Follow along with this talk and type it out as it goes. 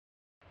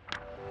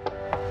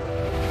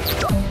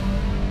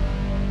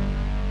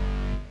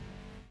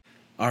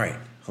All right.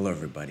 Hello,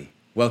 everybody.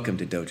 Welcome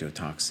to Dojo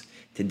Talks.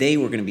 Today,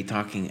 we're going to be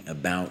talking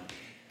about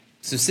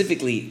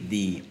specifically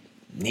the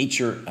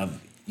nature of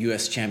the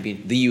U.S.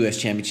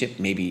 Championship,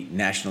 maybe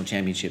national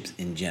championships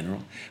in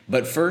general.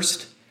 But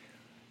first,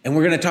 and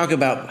we're going to talk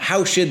about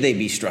how should they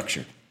be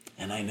structured.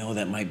 And I know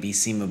that might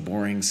seem a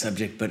boring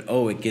subject, but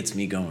it gets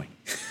me going.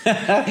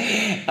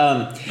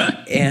 But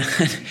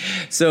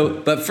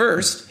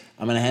first,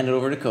 I'm going to hand it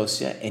over to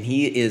Kostya, and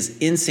he is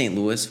in St.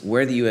 Louis,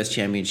 where the U.S.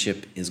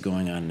 Championship is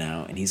going on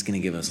now, and he's going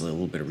to give us a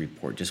little bit of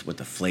report, just what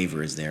the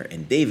flavor is there.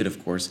 And David,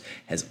 of course,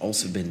 has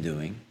also been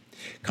doing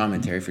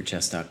commentary for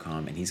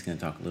Chess.com, and he's going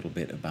to talk a little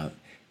bit about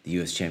the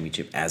U.S.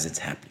 Championship as it's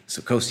happening.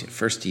 So, Kostya,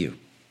 first to you.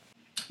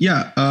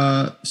 Yeah,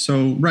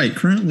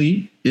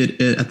 currently,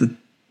 at the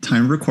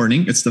time of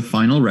recording, it's the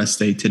final rest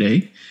day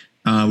today.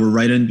 We're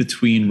right in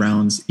between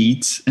rounds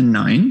 8 and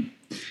 9.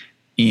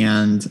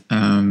 And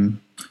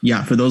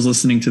for those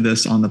listening to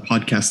this on the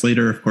podcast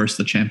later, of course,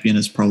 the champion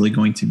is probably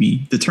going to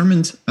be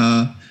determined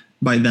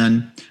by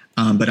then.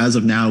 But as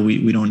of now,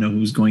 we don't know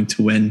who's going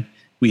to win.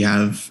 We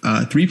have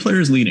 3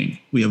 players leading.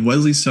 We have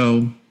Wesley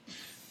So,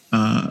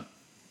 Sam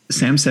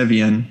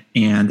Sevian,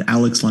 and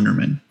Alex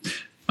Lenderman.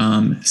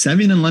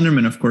 Sevian and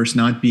Lenderman, of course,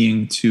 not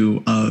being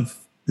two of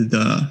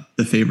the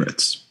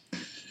favorites.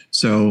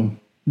 So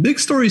big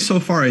story so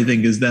far, I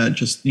think, is that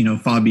just,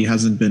 Fabi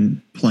hasn't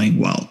been playing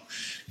well.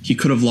 He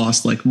could have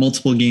lost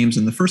multiple games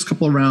in the first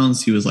couple of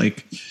rounds. He was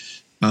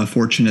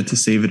fortunate to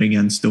save it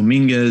against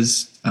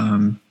Dominguez.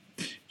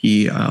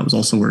 He was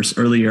also worse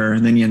earlier.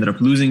 And then he ended up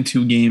losing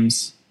 2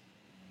 games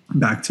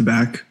back to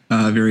back,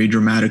 very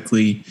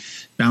dramatically.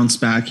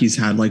 Bounced back. He's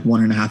had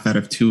 1.5 out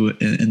of 2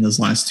 in those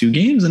last 2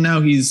 games. And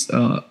now he's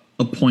a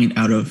point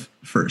out of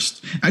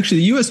first. Actually,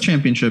 the U.S.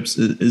 Championships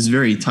is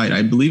very tight.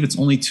 I believe it's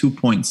only 2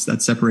 points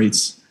that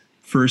separates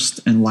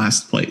first and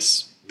last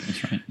place.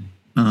 That's right.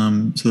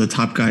 So the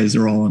top guys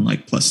are all on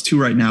 +2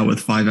 right now with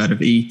 5 out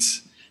of 8.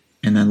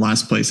 And then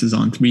last place is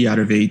on 3 out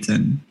of 8.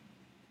 And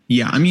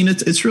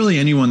it's really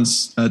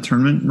anyone's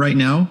tournament right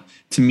now.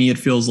 To me, it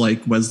feels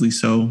like Wesley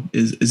So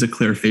is a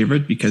clear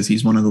favorite because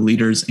he's one of the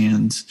leaders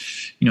and,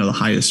 the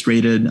highest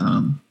rated,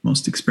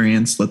 most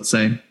experienced, let's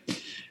say.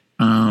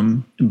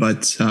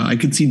 But I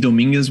could see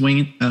Dominguez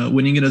winning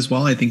it as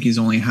well. I think he's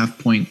only a half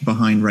point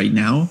behind right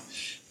now.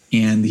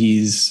 And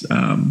he's,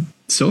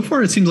 so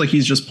far, it seems like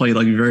he's just played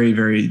very,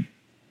 very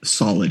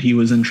solid. He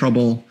was in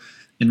trouble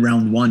in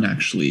round 1,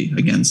 actually,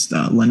 against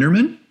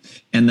Lenderman.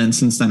 And then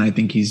since then, I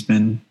think he's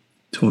been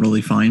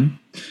totally fine.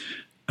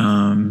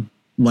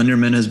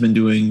 Lenderman has been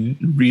doing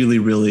really,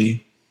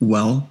 really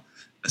well.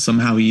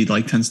 Somehow he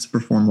tends to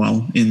perform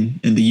well in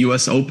the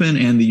U.S. Open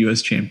and the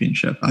U.S.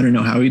 Championship. I don't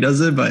know how he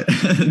does it, but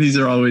these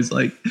are always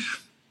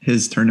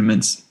his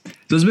tournaments.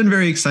 So it's been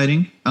very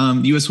exciting.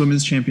 The U.S.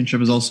 Women's Championship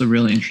is also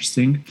really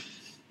interesting.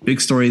 Big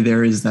story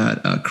there is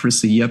that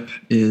Carissa Yip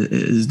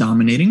is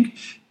dominating.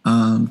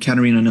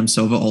 Katerina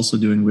Nemcova also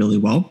doing really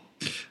well.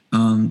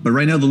 But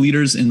right now the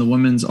leaders in the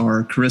women's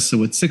are Carissa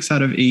with 6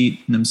 out of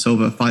 8,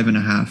 Nemcova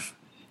 5.5,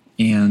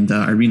 and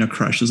Irina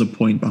Krush is a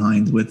point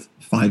behind with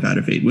 5 out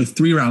of 8 with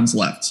 3 rounds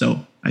left.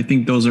 So I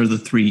think those are the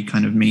 3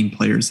 kind of main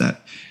players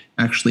that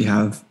actually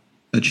have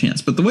a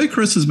chance. But the way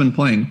Carissa's been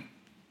playing,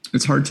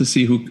 it's hard to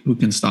see who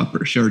can stop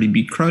her. She already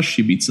beat Krush.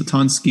 She beat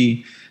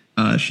Satansky.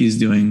 She's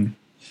doing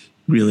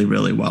really,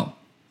 really well.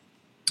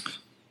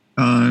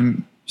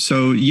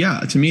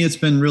 To me, it's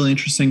been really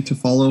interesting to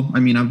follow.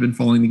 I've been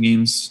following the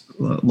games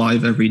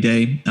live every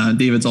day.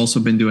 David's also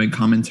been doing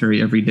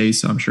commentary every day,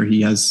 so I'm sure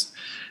he has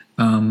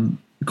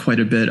quite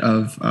a bit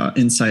of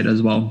insight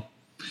as well.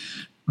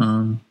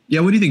 What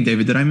do you think,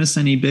 David? Did I miss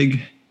any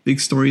big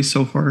stories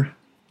so far?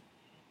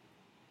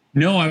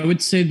 No, I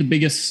would say the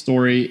biggest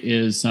story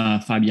is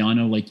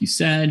Fabiano, like you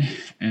said.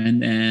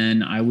 And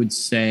then I would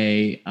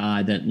say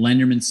that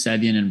Lenderman,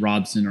 Sevian, and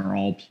Robson are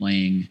all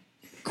playing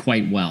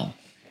quite well.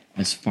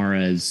 As far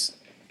as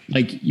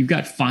you've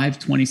got 5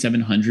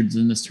 2700s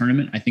in this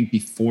tournament. I think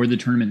before the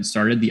tournament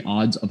started, the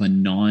odds of a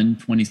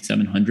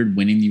non-2700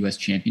 winning the U.S.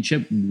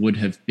 Championship would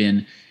have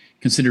been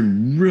considered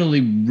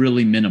really,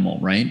 really minimal,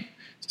 right?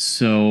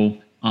 So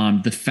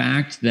the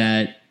fact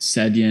that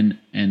Sevian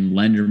and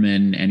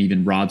Lenderman and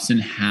even Robson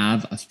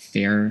have a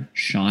fair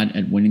shot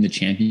at winning the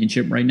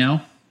championship right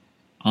now,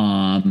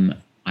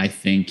 I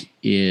think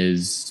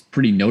is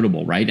pretty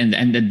notable, right? And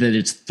that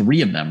it's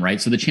 3 of them,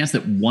 right? So the chance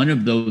that one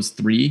of those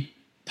 3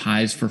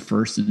 ties for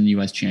first in the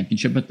U.S.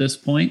 Championship at this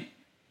point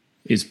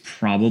is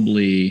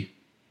probably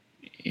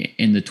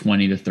in the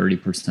 20 to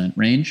 30%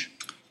 range.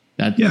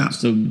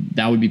 So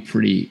that would be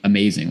pretty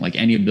amazing.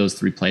 Any of those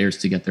 3 players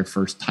to get their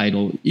first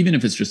title, even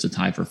if it's just a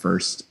tie for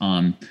first,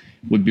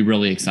 would be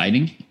really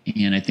exciting.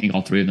 And I think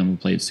all 3 of them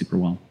have played super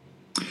well.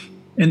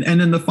 And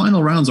then the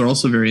final rounds are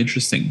also very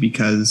interesting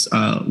because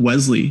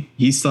Wesley,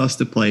 he still has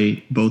to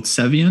play both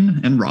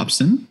Sevian and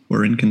Robson, who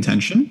are in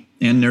contention,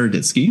 and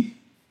Naroditsky.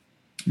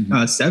 Mm-hmm.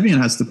 Sevian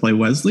has to play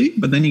Wesley,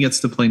 but then he gets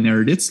to play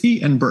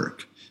Naroditsky and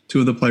Burke,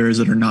 2 of the players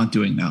that are not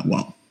doing that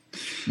well.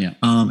 Yeah.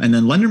 And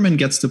then Lenderman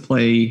gets to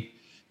play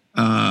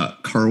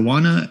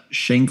Caruana,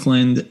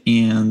 Shankland,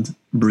 and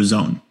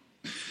Bruzone.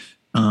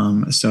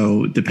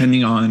 So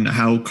depending on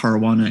how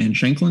Caruana and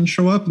Shanklin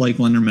show up, like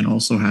Lenderman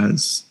also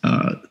has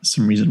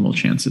some reasonable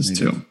chances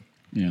too.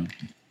 Yeah.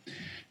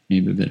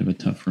 Maybe a bit of a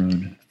tough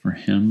road for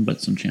him, but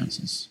some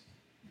chances.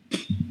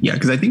 Yeah,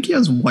 because I think he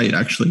has white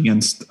actually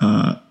against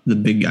the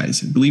big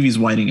guys. I believe he's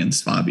white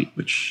against Fabi,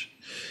 which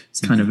is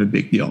kind of a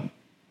big deal.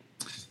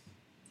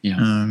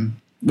 Yeah.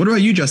 What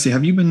about you, Jesse?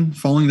 Have you been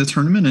following the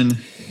tournament, and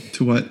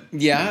to what?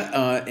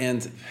 Yeah,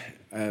 and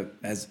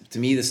as to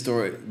me, the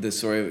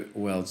story.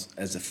 Well,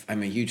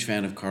 I'm a huge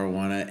fan of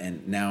Caruana,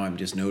 and now I'm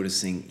just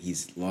noticing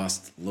he's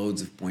lost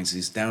loads of points.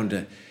 He's down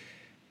to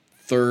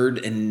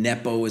third, and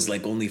Nepo is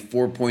like only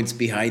 4 points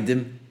behind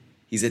him.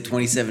 He's at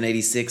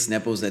 27.86.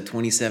 Nepo's at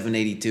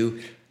 27.82.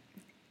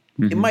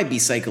 Mm-hmm. It might be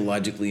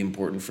psychologically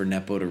important for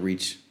Nepo to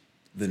reach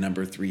the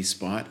number 3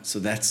 spot. So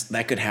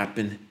that could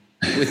happen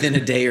within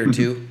a day or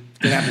two.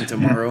 It could happen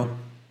tomorrow.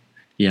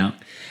 Yeah.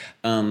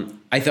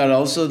 I thought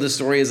also the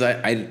story is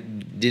I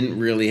didn't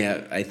really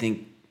have. I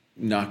think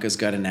Naka's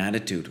got an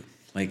attitude.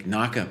 Like,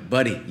 Naka,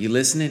 buddy, you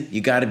listening?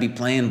 You got to be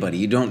playing, buddy.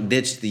 You don't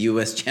ditch the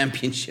U.S.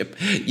 Championship.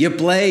 You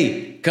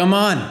play. Come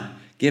on.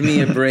 Give me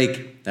a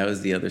break. That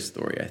was the other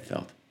story I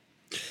felt.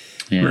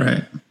 Yeah.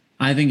 Right.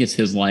 I think it's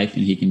his life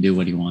and he can do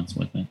what he wants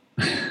with it.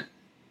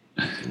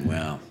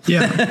 Well.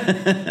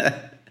 Yeah.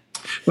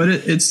 But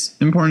it's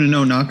important to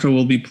know Naka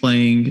will be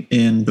playing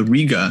in the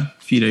Riga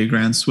FIDE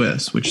Grand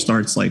Swiss, which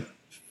starts like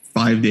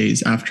 5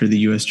 days after the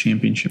U.S.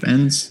 Championship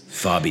ends.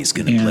 Fabi's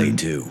going to play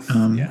too.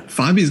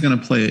 Fabi's going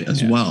to play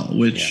as well,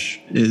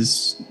 which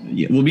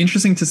will be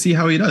interesting to see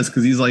how he does,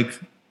 because he's like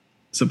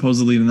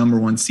supposedly the number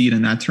 1 seed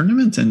in that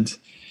tournament, and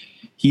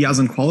he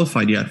hasn't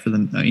qualified yet for the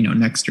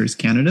next year's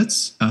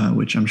candidates,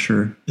 which I'm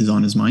sure is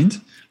on his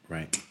mind.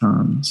 Right.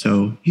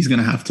 So he's going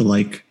to have to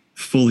like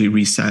fully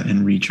reset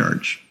and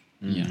recharge.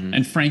 Yeah.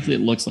 And frankly,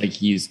 it looks like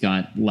he's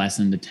got less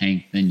in the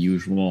tank than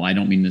usual. I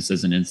don't mean this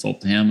as an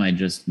insult to him. I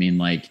just mean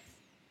like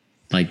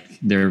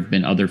there have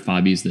been other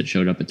Fabis that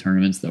showed up at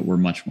tournaments that were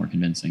much more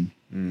convincing.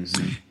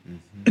 Mm-hmm.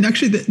 And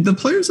actually, the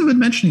players have been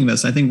mentioning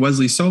this. I think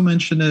Wesley So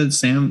mentioned it.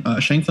 Sam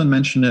Shanklin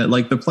mentioned it.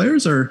 Like, the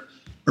players are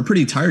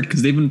pretty tired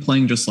because they've been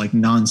playing just like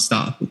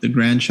nonstop with the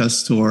Grand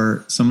Chess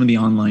Tour, some of the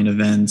online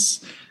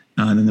events.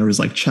 And then there was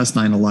like Chess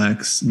 9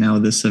 LX, now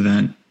this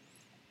event.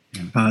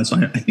 So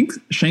I think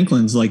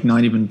Shanklin's like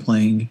not even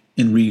playing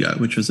in Riga,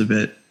 which was a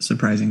bit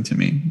surprising to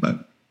me.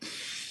 But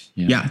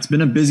yeah, it's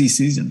been a busy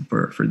season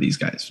for these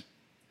guys.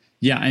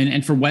 Yeah,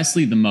 and for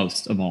Wesley, the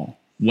most of all.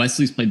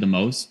 Wesley's played the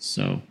most,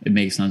 so it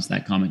makes sense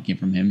that comment came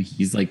from him.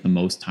 He's like the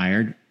most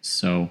tired.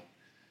 So,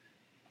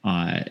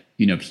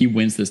 if he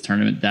wins this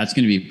tournament, that's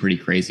going to be pretty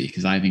crazy,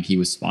 because I think he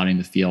was spotting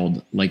the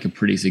field like a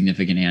pretty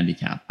significant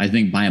handicap. I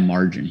think by a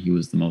margin, he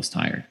was the most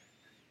tired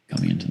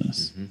coming into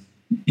this. Mm-hmm.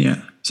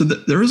 Yeah. So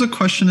there was a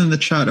question in the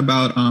chat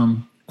about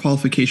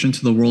qualification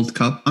to the World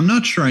Cup. I'm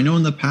not sure. I know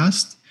in the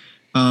past,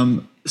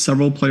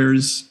 several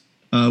players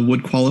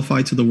would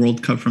qualify to the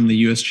World Cup from the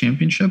U.S.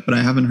 Championship, but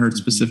I haven't heard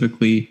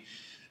specifically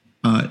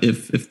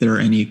if there are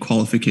any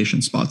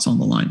qualification spots on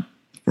the line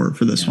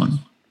for this one.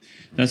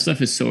 That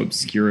stuff is so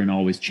obscure and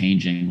always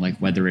changing, like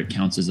whether it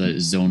counts as a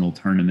zonal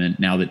tournament.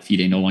 Now that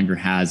FIDE no longer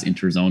has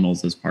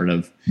interzonals as part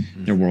of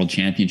their World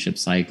Championship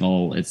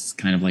cycle, it's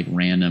kind of like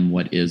random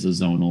what is a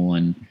zonal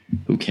and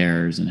who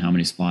cares and how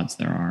many spots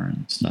there are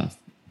and stuff.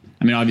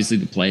 I mean, obviously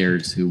the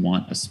players who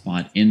want a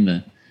spot in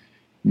the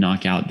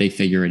knockout, they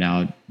figure it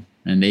out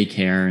and they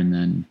care, and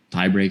then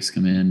tie breaks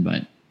come in,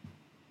 but...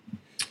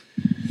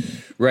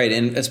 Right,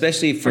 and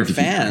especially for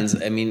fans,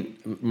 I mean,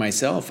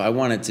 myself, I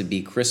want it to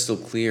be crystal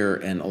clear,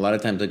 and a lot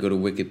of times I go to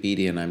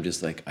Wikipedia and I'm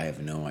just like, I have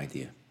no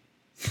idea.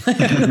 I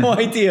have no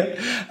idea.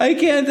 I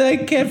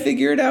can't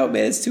figure it out,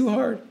 man. It's too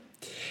hard.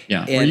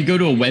 Yeah, or you go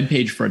to a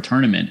webpage for a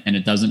tournament and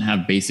it doesn't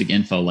have basic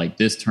info, like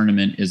this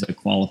tournament is a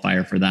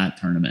qualifier for that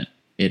tournament.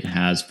 It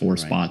has 4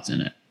 spots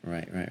in it.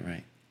 Right.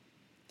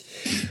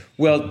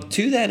 Well,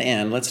 to that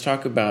end, let's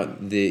talk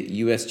about the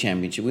U.S.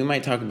 Championship. We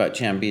might talk about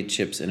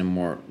championships in a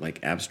more like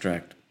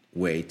abstract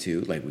way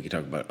too, like we could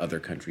talk about other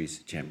countries'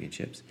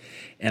 championships.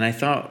 And I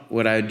thought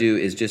what I would do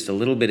is just a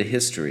little bit of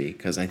history,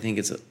 because I think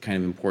it's kind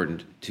of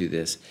important to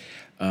this.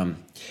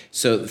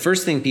 So the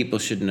first thing people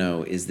should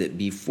know is that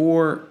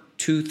before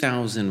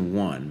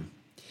 2001,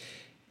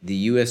 the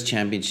U.S.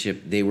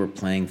 Championship, they were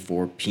playing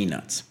for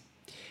peanuts.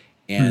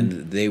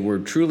 And they were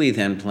truly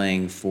then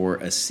playing for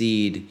a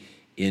seed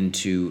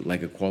into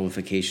like a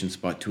qualification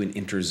spot to an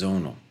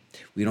interzonal.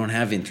 We don't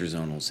have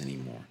interzonals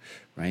anymore,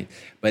 right?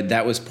 But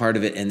that was part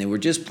of it, and they were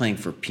just playing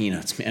for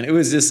peanuts, man. It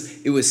was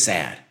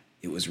sad.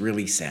 It was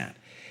really sad.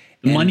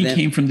 The money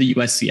came from the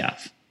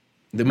USCF.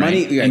 The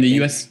money... And the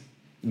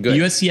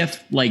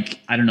USCF, like,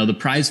 I don't know, the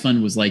prize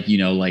fund was like,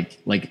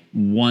 like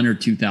 $1,000 or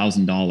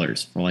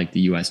 $2,000 for like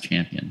the US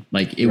champion.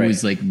 Like, it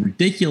was like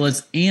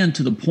ridiculous, and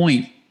to the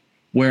point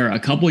where a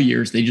couple of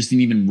years they just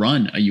didn't even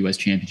run a US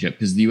championship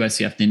because the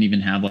USCF didn't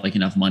even have like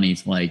enough money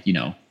to like,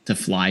 to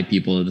fly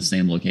people to the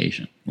same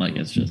location. Like,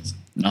 it's just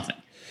nothing.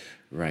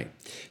 Right.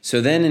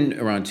 So then in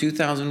around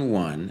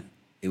 2001,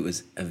 it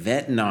was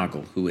Yvette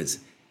Nagel, who is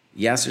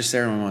Yasser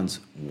Seirawan's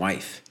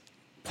wife,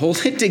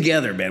 pulled it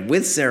together, man,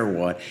 with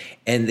Sarawat,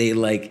 and they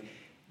like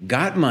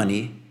got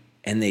money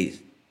and they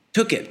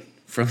took it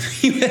from the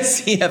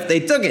USCF. They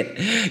took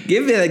it.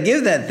 Give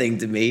that thing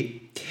to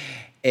me.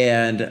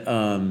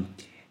 And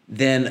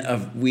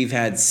then we've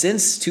had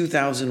since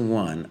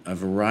 2001 a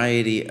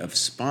variety of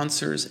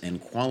sponsors and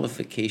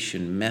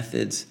qualification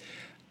methods.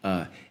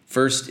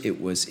 First, it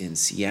was in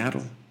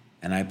Seattle,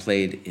 and I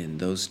played in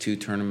those 2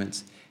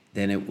 tournaments.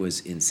 Then it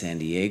was in San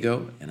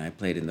Diego, and I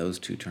played in those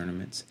 2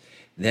 tournaments.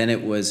 Then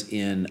it was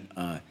in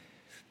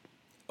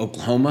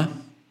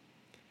Oklahoma.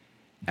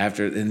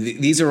 And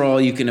these are all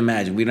you can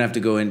imagine. We don't have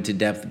to go into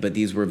depth, but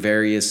these were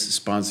various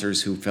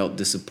sponsors who felt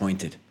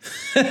disappointed.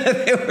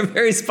 There were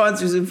various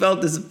sponsors who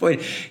felt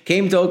disappointed.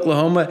 Came to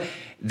Oklahoma.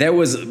 There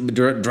was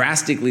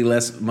drastically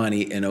less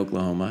money in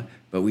Oklahoma,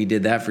 but we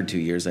did that for 2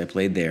 years. I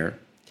played there.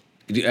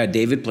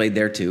 David played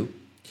there too.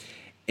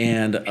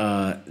 And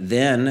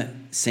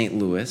then St.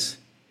 Louis.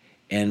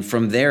 And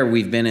from there,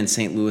 we've been in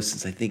St. Louis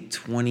since, I think,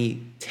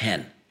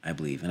 2010, I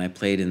believe. And I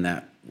played in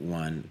that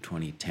one,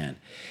 2010.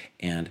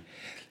 And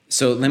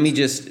so let me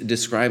just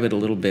describe it a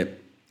little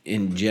bit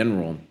in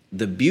general.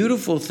 The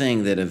beautiful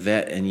thing that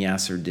Yvette and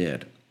Yasser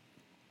did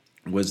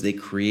was they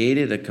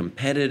created a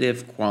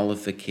competitive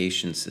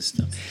qualification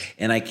system.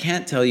 And I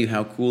can't tell you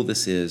how cool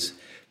this is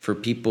for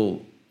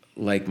people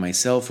like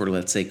myself or,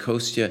 let's say,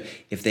 Kostya,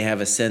 if they have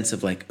a sense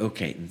of like,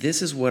 okay,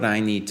 this is what I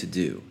need to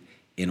do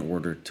in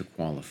order to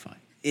qualify.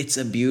 It's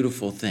a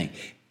beautiful thing.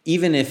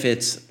 Even if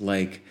it's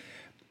like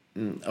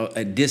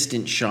a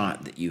distant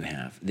shot that you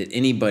have, that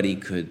anybody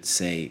could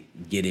say,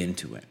 get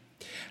into it.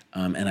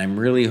 And I'm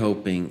really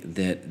hoping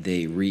that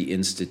they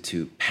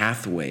reinstitute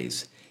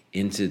pathways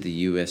into the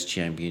U.S.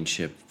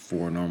 Championship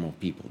for normal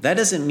people. That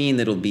doesn't mean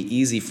that it'll be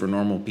easy for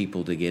normal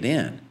people to get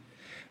in,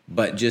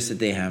 but just that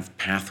they have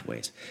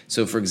pathways.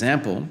 So, for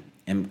example,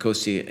 and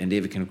Kostya and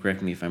David can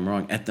correct me if I'm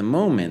wrong, at the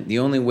moment, the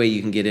only way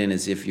you can get in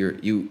is if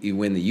you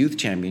win the Youth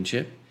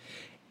Championship,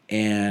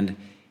 and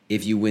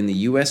if you win the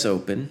U.S.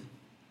 Open,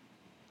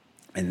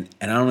 and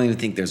I don't even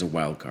think there's a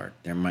wild card.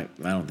 I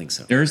don't think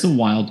so. There's a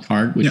wild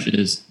card, which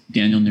is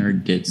Daniel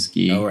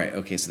Naroditsky. Oh, right.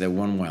 Okay, so there's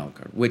one wild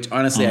card, which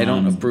honestly I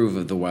don't approve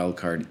of the wild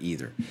card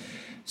either.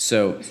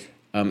 So,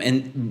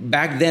 and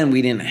back then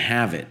we didn't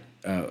have it.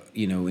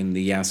 In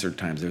the Yasser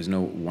times, there was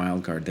no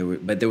wild card.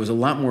 But there was a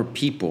lot more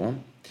people.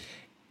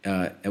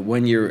 At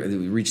 1 year,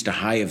 we reached a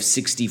high of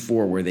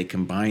 64, where they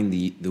combined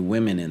the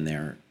women in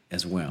there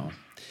as well.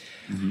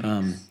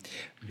 Mm-hmm.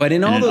 But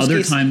in all those other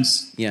cases,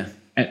 times, yeah.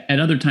 At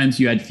other times,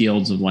 you had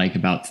fields of like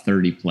about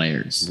 30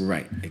 players.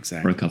 Right,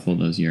 exactly. For a couple of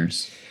those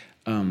years.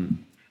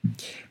 And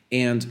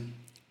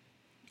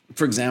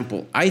for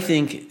example, I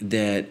think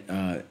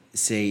that,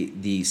 say,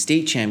 the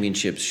state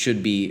championships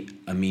should be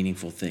a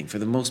meaningful thing. For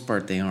the most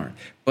part, they aren't.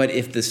 But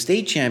if the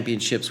state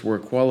championships were a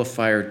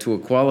qualifier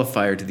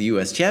to the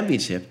U.S.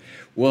 Championship,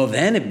 well,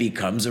 then it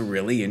becomes a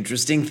really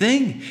interesting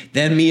thing.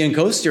 Then me and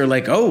Kostya are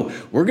like, oh,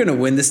 we're going to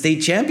win the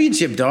state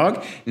championship,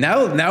 dog.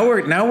 Now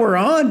we're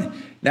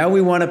on. Now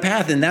we want a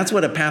path, and that's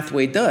what a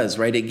pathway does,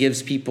 right? It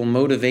gives people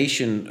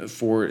motivation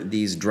for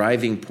these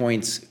driving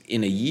points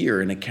in a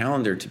year, in a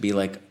calendar, to be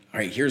like,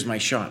 all right, here's my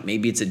shot.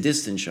 Maybe it's a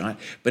distant shot,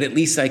 but at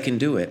least I can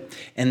do it.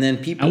 And then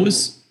people...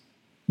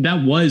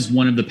 That was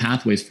one of the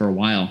pathways for a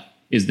while,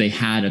 is they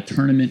had a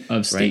tournament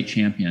of state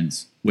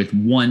champions with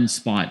one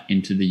spot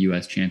into the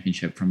U.S.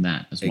 Championship from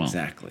that as well.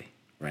 Exactly,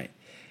 right.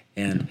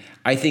 And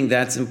I think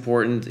that's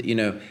important,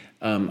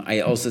 I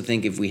also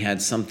think if we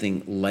had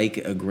something like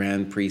a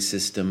Grand Prix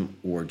system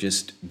or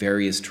just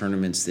various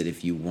tournaments that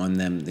if you won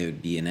them, there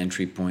would be an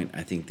entry point,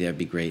 I think that'd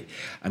be great.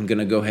 I'm going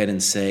to go ahead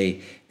and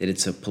say that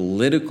it's a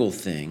political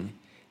thing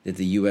that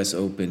the U.S.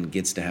 Open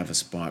gets to have a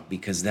spot,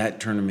 because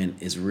that tournament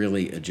is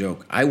really a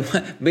joke. By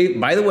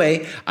the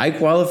way, I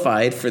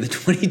qualified for the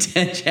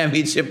 2010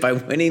 championship by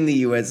winning the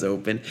U.S.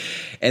 Open.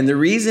 And the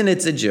reason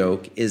it's a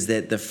joke is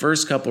that the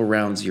first couple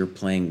rounds you're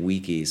playing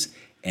weekies,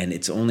 and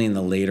it's only in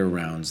the later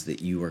rounds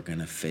that you are going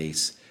to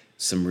face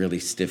some really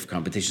stiff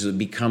competition. So it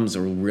becomes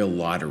a real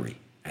lottery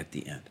at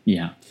the end.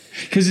 Yeah,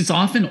 because it's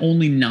often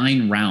only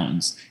 9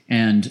 rounds,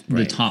 and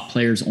the top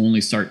players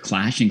only start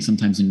clashing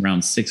sometimes in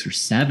round 6 or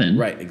 7.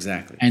 Right,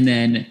 exactly. And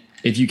then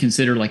if you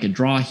consider like a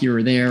draw here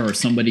or there, or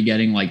somebody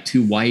getting like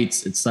 2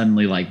 whites, it's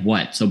suddenly like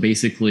what? So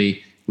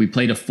basically, we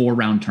played a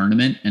 4-round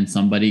tournament, and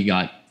somebody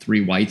got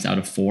 3 whites out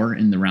of 4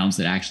 in the rounds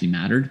that actually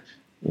mattered.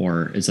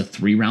 Or it's a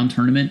 3-round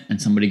tournament and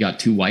somebody got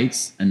 2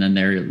 whites and then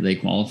they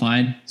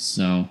qualified.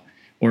 So,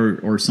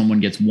 or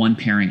someone gets 1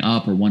 pairing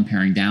up or 1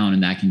 pairing down,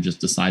 and that can just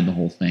decide the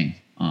whole thing.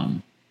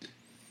 I'm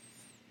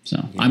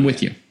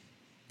with you.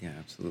 Yeah,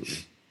 absolutely.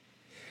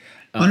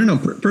 I don't know.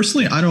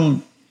 Personally, I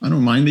don't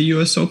mind the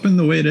U.S. Open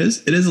the way it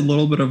is. It is a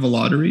little bit of a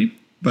lottery,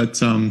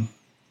 but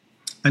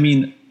I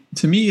mean,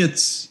 to me,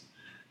 it's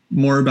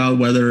more about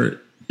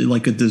whether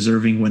like a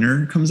deserving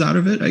winner comes out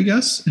of it, I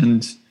guess.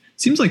 And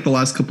seems like the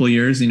last couple of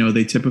years,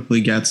 they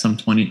typically get some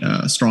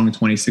strong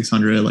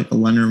 2,600, like a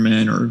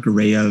Lenderman or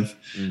Garayev.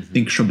 I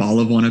think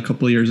Shabalov won a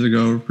couple of years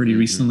ago, pretty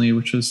recently,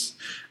 which was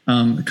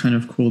kind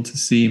of cool to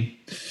see.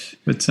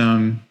 But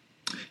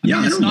Yeah,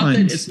 I don't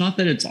mind. It's not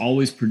that it's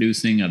always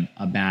producing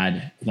a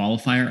bad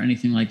qualifier or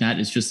anything like that.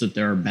 It's just that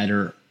there are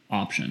better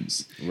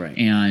options. Right.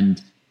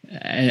 And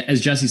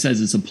as Jesse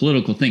says, it's a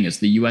political thing. It's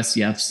the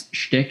USCF's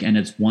shtick, and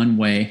it's one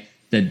way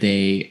that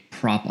they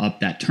prop up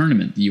that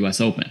tournament, the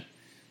US Open.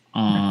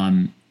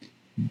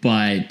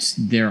 But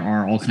there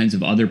are all kinds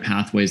of other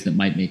pathways that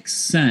might make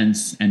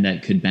sense and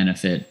that could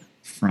benefit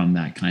from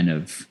that kind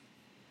of,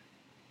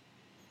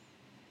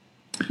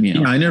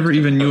 Yeah, I never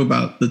even knew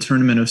about the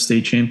Tournament of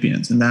State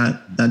Champions, and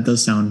that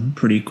does sound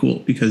pretty cool,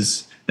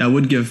 because that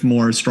would give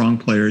more strong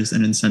players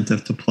an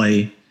incentive to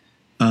play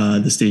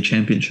the state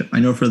championship. I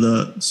know for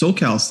the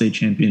SoCal State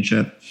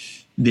Championship,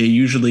 they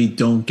usually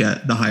don't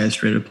get the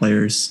highest rated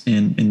players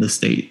in the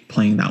state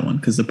playing that one,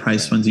 because the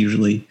prize fund's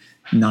usually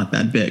not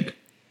that big.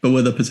 But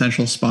with a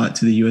potential spot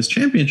to the U.S.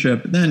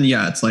 Championship, then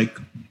yeah, it's like,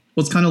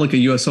 well, it's kind of like a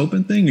U.S.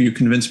 Open thing. You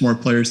convince more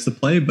players to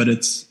play, but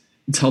it's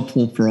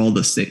helpful for all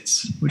the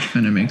states, which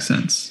kind of makes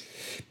sense.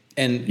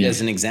 And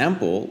as an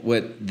example,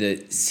 what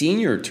the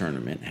senior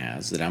tournament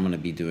has that I'm going to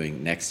be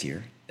doing next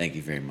year, thank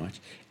you very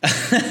much.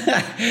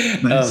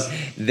 Nice.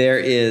 There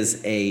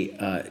is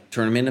a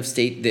tournament of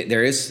state.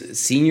 There is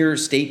senior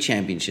state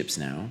championships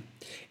now,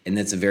 and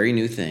that's a very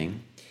new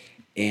thing.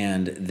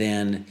 And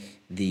then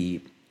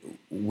the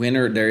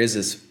winner,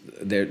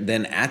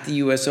 then at the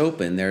U.S.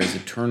 Open, there is a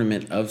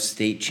tournament of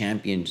state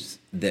champions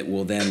that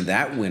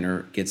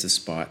winner gets a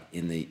spot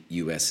in the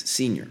U.S.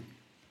 Senior.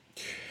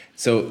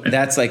 So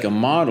that's like a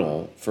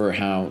model for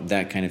how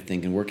that kind of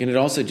thing can work. And it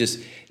also just,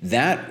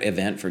 that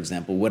event, for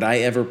example, would I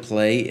ever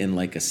play in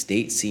like a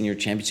state senior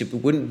championship?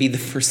 It wouldn't be the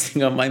first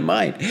thing on my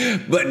mind.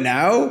 But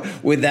now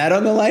with that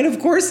on the line, of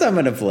course I'm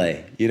going to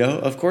play,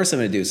 of course I'm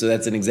going to do. So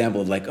that's an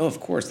example of like, oh, of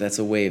course, that's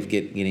a way of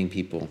getting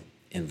people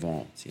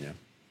involved,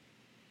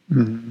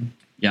 Mm-hmm.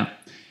 Yeah.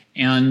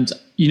 And,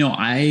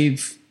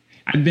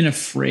 I've been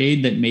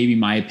afraid that maybe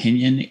my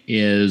opinion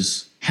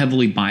is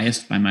heavily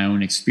biased by my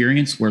own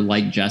experience, where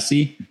like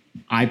Jesse,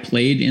 I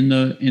played in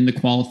the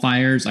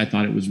qualifiers. I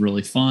thought it was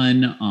really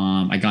fun.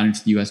 I got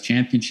into the US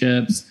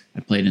Championships. I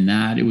played in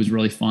that. It was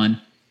really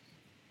fun.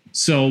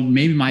 So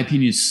maybe my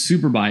opinion is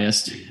super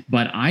biased,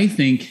 but I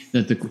think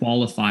that the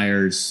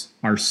qualifiers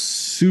are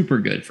super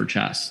good for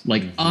chess,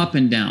 like up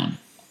and down,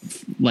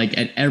 like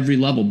at every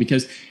level.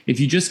 Because if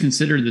you just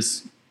consider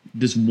this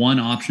one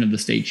option of the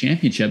state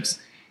championships,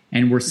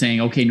 and we're saying,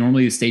 okay,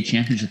 normally the state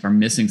championships are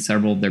missing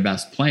several of their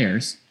best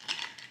players.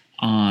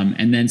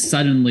 And then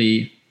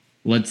suddenly,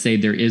 let's say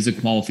there is a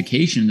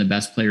qualification and the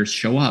best players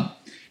show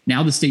up.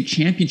 Now the state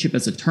championship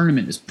as a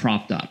tournament is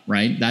propped up,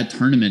 right? That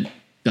tournament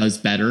does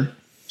better.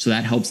 So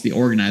that helps the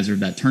organizer of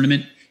that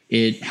tournament.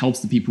 It helps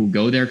the people who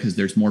go there because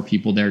there's more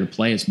people there to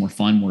play. It's more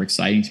fun, more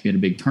exciting to be at a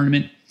big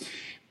tournament.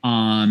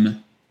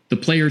 The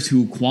players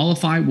who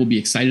qualify will be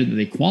excited that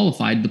they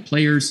qualified. The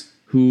players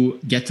who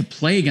get to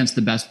play against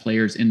the best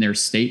players in their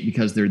state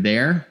because they're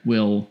there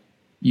will,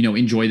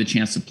 enjoy the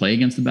chance to play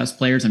against the best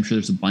players. I'm sure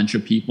there's a bunch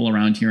of people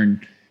around here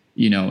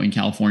in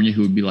California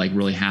who would be like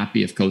really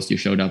happy if Kostya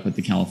showed up at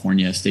the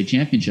California State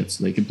Championship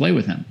so they could play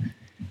with him.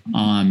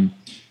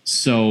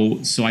 So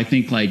I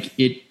think like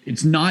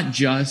it's not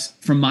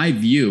just, from my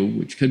view,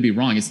 which could be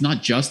wrong, it's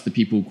not just the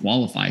people who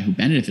qualify who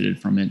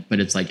benefited from it, but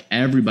it's like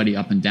everybody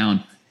up and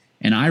down.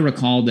 And I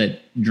recall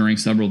that during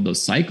several of those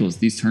cycles,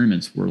 these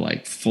tournaments were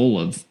like full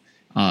of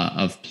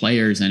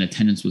players, and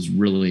attendance was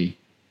really,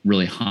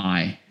 really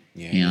high.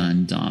 Yeah.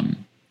 And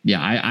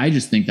I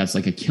just think that's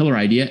like a killer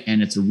idea,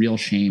 and it's a real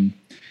shame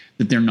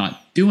that they're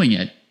not doing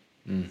it.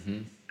 Mm-hmm.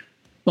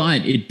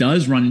 But it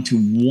does run into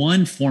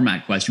one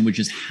format question, which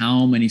is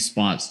how many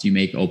spots do you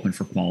make open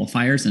for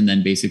qualifiers? And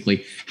then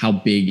basically how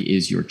big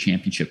is your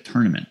championship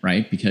tournament,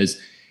 right?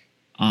 Because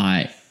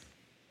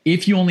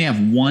if you only have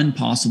one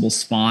possible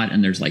spot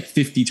and there's like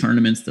 50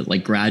 tournaments that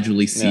like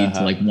gradually seed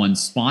to like one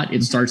spot,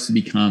 it starts to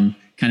become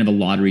kind of a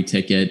lottery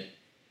ticket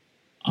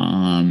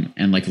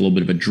and like a little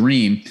bit of a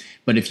dream.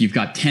 But if you've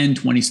got 10,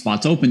 20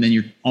 spots open, then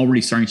you're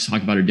already starting to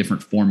talk about a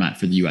different format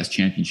for the US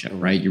Championship,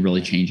 right? You're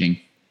really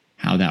changing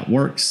how that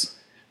works.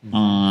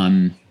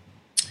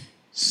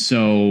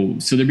 So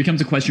there becomes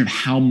a question of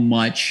how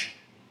much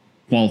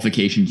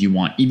qualification do you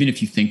want, even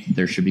if you think that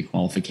there should be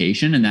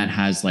qualification, and that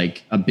has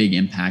like a big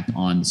impact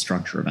on the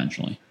structure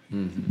eventually.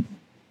 Mm-hmm.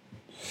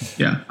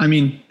 Yeah, I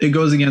mean, it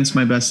goes against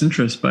my best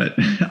interest, but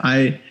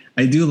I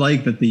do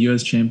like that the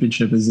U.S.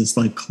 Championship is this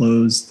like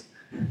closed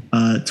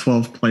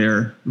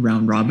 12-player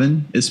round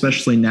robin,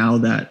 especially now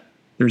that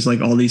there's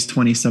like all these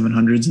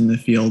 2700s in the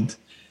field.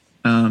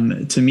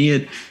 To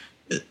me,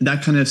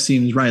 that kind of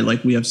seems right.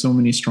 Like we have so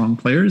many strong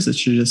players, it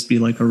should just be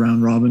like a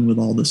round robin with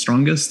all the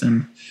strongest.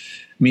 And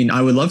I mean,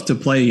 I would love to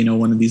play,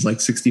 one of these like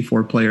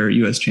 64-player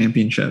U.S.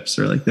 championships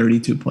or like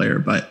 32-player,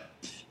 but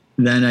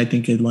then I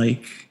think I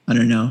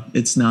don't know,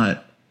 it's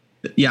not.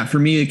 Yeah, for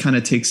me, it kind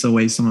of takes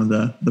away some of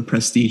the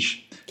prestige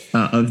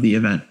of the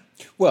event.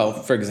 Well,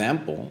 for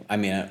example, I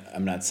mean,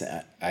 I'm not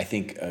saying, I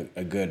think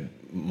a good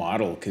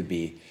model could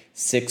be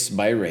 6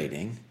 by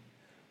rating,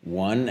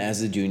 1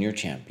 as a junior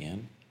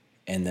champion,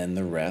 and then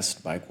the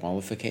rest by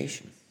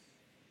qualification.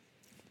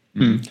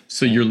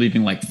 So you're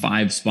leaving like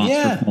 5 spots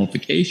for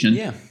qualification.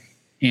 Yeah.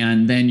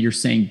 And then you're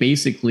saying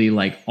basically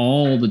like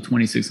all the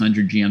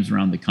 2,600 GMs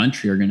around the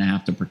country are going to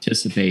have to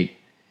participate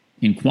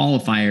in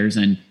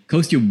qualifiers, and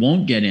Kostya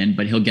won't get in,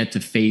 but he'll get to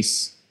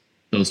face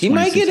those. He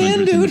might get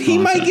in, dude. He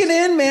might get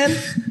in, man.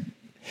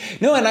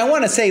 No, and I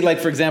want to say, like,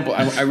 for example,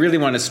 I really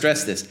want to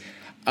stress this.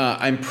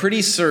 I'm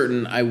pretty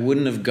certain I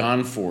wouldn't have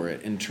gone for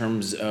it in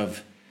terms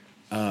of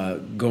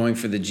going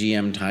for the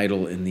GM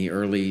title in the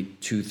early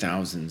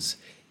 2000s.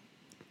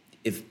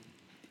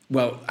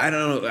 Well, I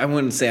don't know. I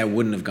wouldn't say I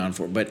wouldn't have gone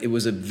for it, but it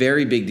was a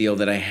very big deal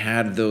that I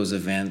had those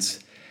events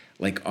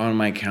like on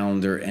my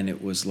calendar, and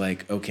it was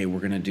like, okay, we're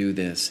going to do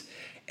this.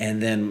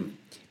 And then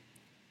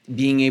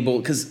being able,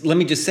 because let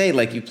me just say,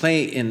 like, you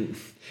play in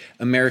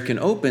American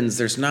Opens,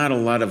 there's not a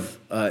lot of,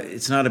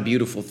 it's not a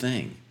beautiful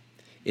thing.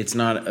 It's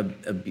not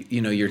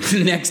you're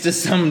next to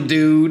some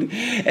dude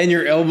and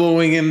you're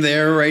elbowing him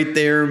right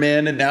there,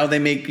 man. And now they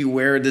make you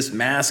wear this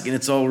mask and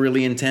it's all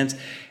really intense.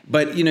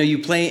 But, you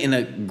play in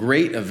a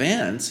great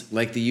event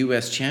like the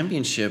U.S.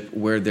 Championship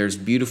where there's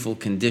beautiful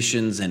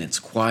conditions and it's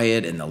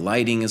quiet and the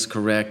lighting is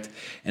correct.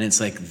 And it's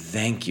like,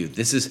 thank you.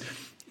 This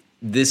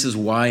is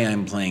why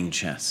I'm playing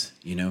chess,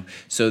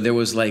 So there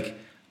was like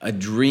a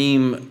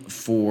dream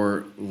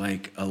for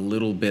like a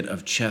little bit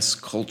of chess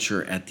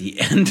culture at the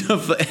end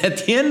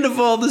of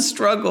all the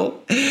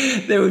struggle.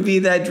 There would be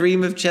that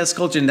dream of chess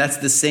culture. And that's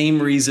the same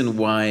reason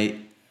why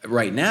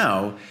right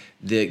now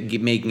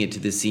making it to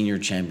the senior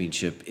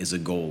championship is a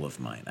goal of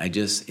mine.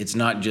 It's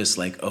not just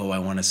like, oh, I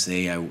want to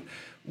say I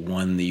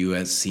won the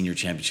U.S. senior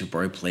championship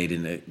or I played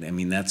in it. I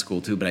mean, that's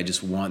cool too, but I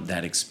just want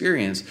that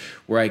experience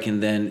where I can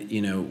then,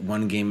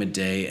 one game a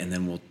day, and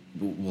then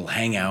we'll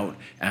hang out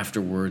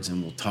afterwards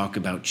and we'll talk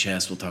about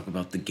chess. We'll talk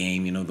about the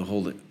game,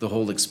 the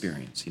whole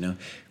experience,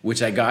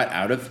 which I got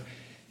out of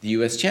the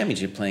U.S.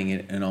 championship. Playing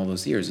it in all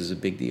those years is a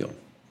big deal.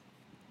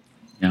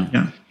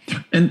 Yeah.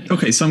 And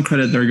okay, some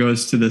credit there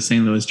goes to the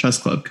St. Louis Chess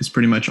Club, because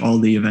pretty much all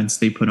the events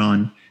they put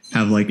on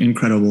have like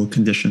incredible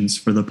conditions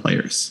for the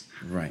players.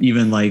 Right.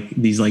 Even like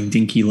these like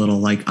dinky little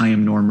like I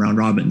Am Norm round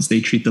robins,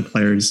 they treat the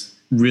players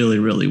really,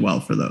 really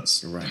well for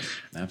those. Right.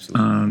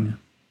 Absolutely.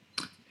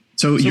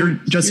 So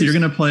Jesse, you're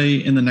going to play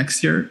in the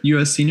next year,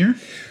 U.S. Senior?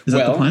 Is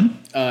that the plan?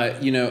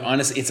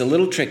 Honestly, it's a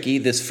little tricky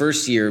this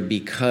first year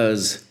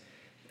because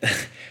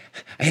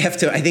I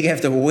think I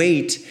have to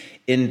wait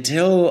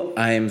until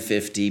I'm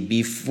 50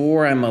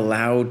 before I'm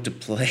allowed to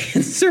play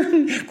in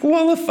certain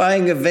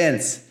qualifying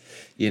events,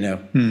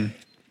 And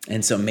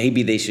so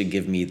maybe they should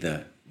give me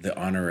the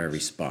honorary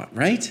spot,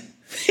 right?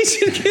 They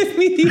should give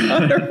me the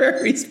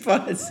honorary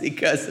spots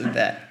because of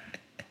that.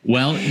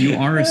 Well, you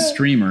are a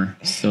streamer,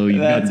 so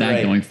you've got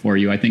that going for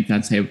you. I think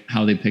that's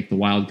how they picked the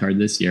wild card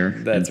this year.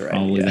 That's right.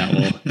 Probably that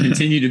will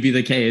continue to be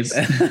the case.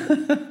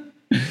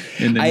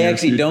 I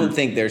actually don't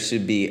think there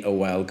should be a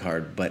wild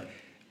card, but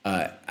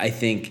I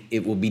think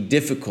it will be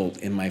difficult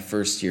in my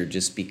first year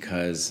just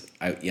because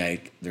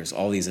there's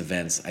all these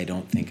events. I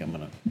don't think I'm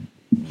going to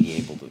be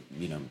able to,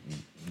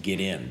 get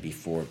in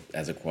before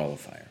as a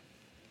qualifier.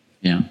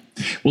 Yeah.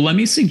 Well, let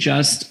me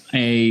suggest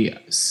a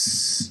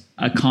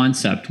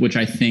concept which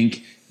I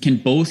think can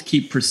both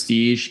keep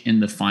prestige in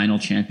the final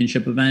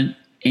championship event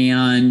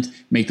and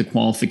make the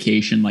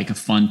qualification like a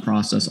fun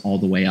process all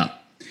the way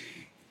up.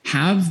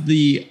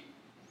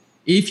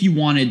 If you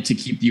wanted to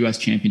keep the U.S.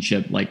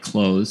 Championship like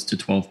closed to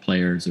 12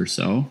 players or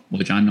so,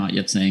 which I'm not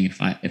yet saying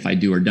if I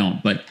do or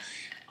don't, but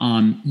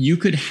you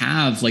could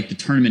have like the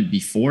tournament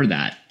before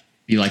that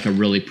be like a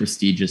really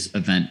prestigious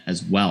event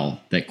as well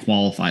that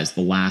qualifies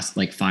the last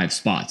like 5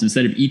 spots.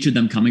 Instead of each of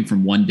them coming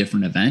from one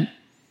different event,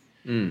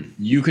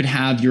 you could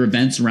have your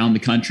events around the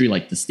country,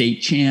 like the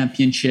state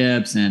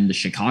championships and the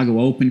Chicago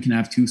Open can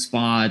have 2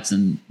 spots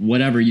and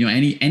whatever,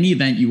 any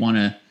event you want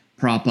to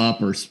prop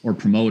up or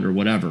promote or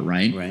whatever,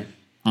 right? Right.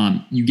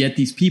 You get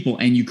these people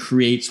and you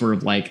create sort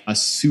of like a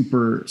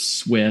super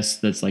Swiss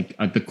that's like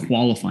the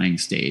qualifying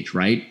stage,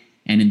 right?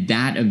 And in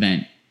that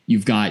event,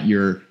 you've got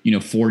your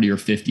 40 or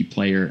 50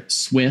 player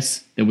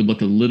Swiss that would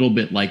look a little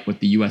bit like what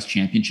the U.S.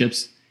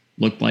 Championships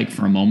looked like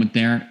for a moment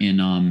there in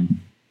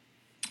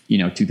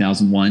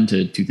 2001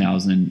 to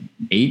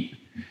 2008.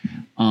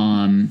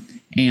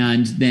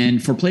 And then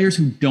for players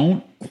who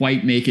don't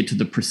quite make it to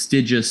the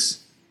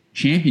prestigious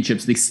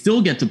championships, they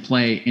still get to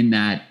play in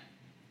that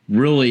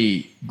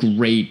really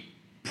great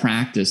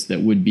practice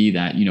that would be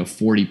that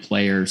 40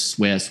 player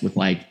Swiss with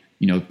like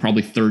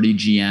probably 30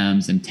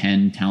 GMs and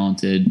 10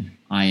 talented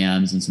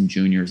IMs and some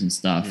juniors and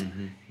stuff.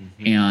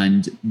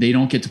 And they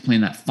don't get to play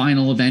in that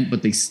final event,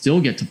 but they still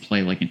get to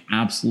play like an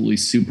absolutely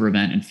super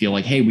event and feel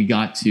like, hey, we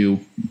got to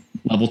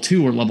level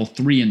 2 or level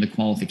 3 in the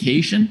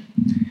qualification.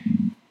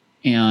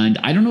 And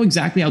I don't know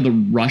exactly how the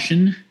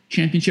Russian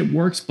championship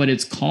works, but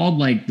it's called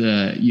like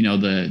the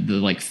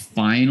like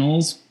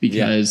finals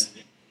because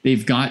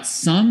they've got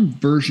some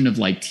version of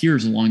like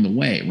tiers along the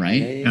way,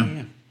 right?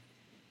 Yeah.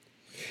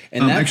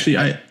 And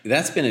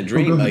that's been a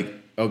dream.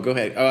 Go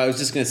ahead. Oh, I was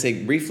just going to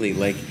say briefly,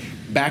 like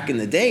back in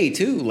the day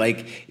too. Like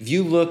if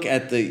you look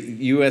at the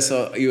the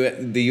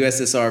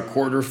USSR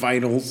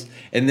quarterfinals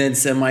and then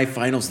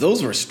semifinals,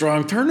 those were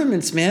strong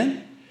tournaments,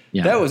 man.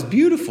 Yeah. That was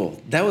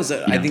beautiful. That was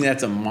I think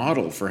that's a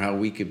model for how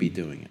we could be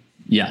doing it.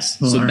 Yes.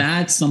 So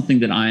that's something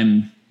that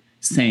I'm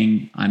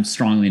saying I'm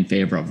strongly in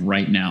favor of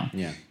right now.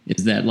 Yeah.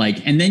 Is that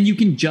like, and then you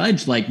can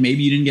judge, like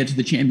maybe you didn't get to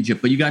the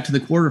championship, but you got to the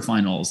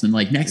quarterfinals, and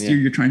like next year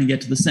you're trying to get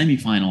to the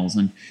semifinals,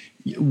 and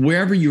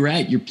wherever you're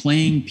at, you're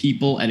playing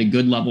people at a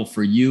good level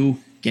for you,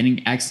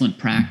 getting excellent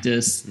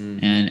practice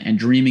and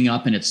dreaming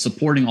up, and it's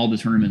supporting all the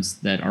tournaments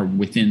that are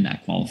within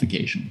that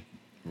qualification.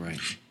 Right.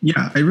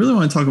 Yeah, I really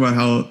want to talk about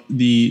how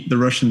the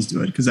Russians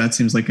do it, because that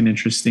seems like an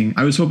interesting.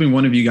 I was hoping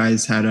one of you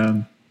guys had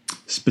a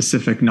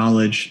specific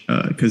knowledge,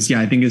 because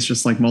I think it's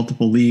just like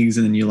multiple leagues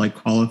and then you like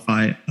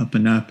qualify up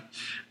and up.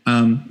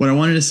 What I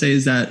wanted to say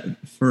is that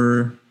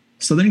for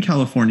Southern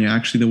California,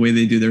 actually the way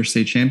they do their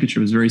state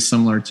championship is very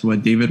similar to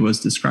what David was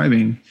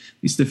describing.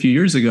 At least a few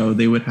years ago,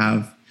 they would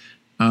have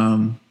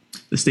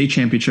the state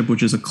championship,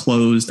 which is a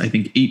closed, I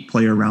think,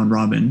 8-player round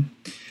robin.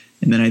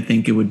 And then I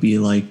think it would be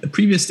like the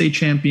previous state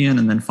champion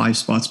and then 5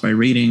 spots by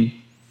rating.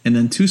 And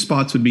then 2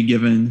 spots would be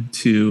given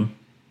to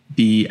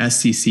the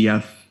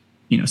SCCF,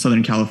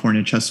 Southern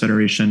California Chess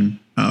Federation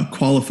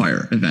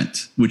qualifier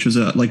event, which was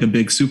a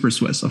big Super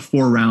Swiss, a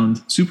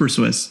 4-round Super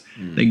Swiss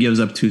that gives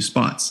up 2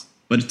 spots.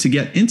 But to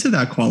get into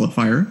that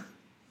qualifier,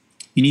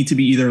 you need to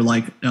be either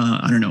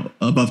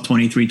above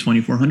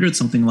 2,400,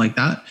 something like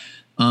that.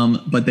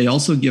 But they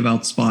also give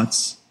out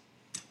spots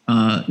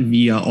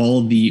via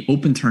all the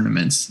open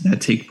tournaments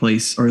that take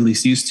place, or at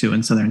least used to,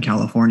 in Southern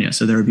California.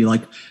 So there would be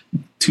like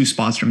 2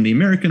 spots from the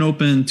American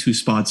Open, 2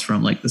 spots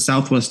from like the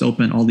Southwest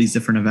Open, all these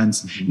different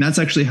events. Mm-hmm. And that's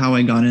actually how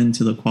I got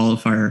into the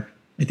qualifier,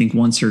 I think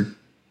once or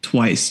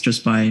twice,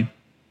 just by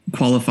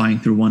qualifying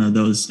through one of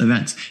those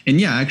events.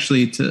 And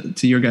actually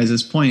to your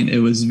guys' point, it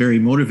was very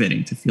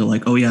motivating to feel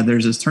like,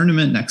 there's this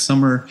tournament next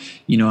summer.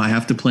 I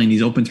have to play in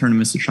these open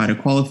tournaments to try to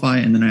qualify,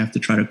 and then I have to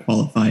try to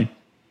qualify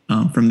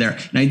from there.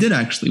 And I did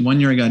actually. One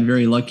year I got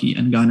very lucky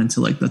and got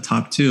into like the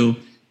top 2,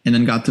 and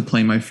then got to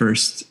play my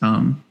first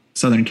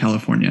Southern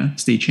California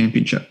state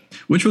championship,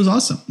 which was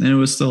awesome. And it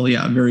was still,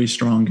 a very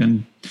strong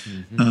and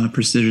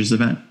prestigious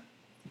event.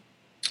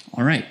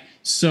 All right.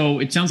 So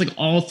it sounds like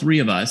all 3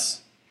 of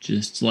us,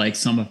 just to like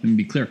sum up and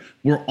be clear,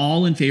 we're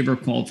all in favor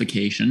of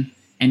qualification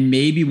and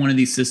maybe one of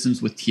these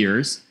systems with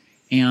tiers.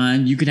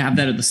 And you could have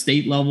that at the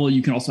state level.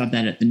 You can also have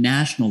that at the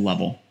national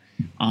level.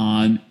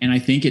 And I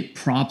think it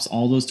props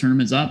all those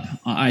tournaments up.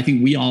 I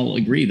think we all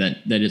agree that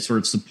it sort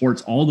of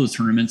supports all those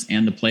tournaments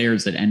and the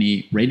players at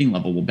any rating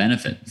level will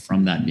benefit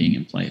from that being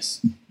in place.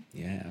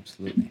 Yeah,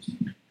 absolutely.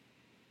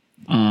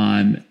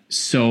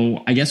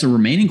 So I guess a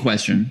remaining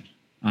question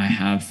I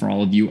have for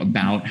all of you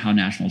about how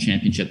national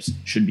championships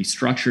should be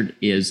structured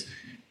is,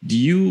 do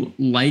you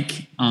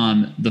like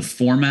the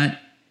format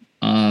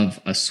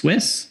of a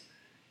Swiss,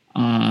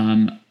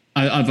 of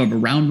a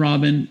round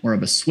robin, or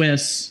of a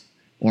Swiss,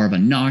 or of a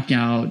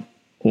knockout,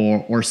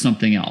 or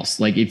something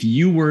else? Like if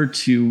you were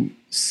to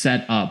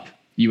set up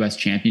U.S.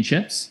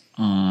 championships,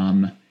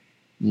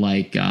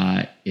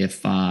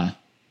 if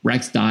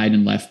Rex died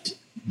and left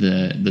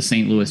the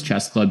St. Louis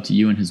Chess Club to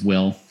you and his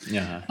will,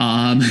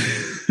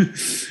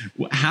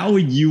 how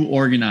would you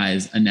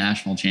organize a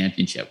national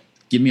championship?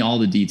 Give me all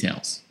the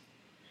details.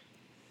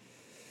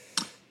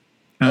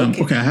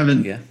 Okay, I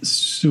haven't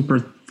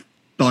super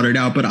thought it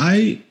out, but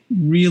I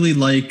really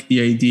like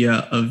the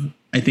idea of,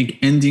 I think,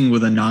 ending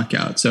with a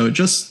knockout. So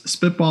just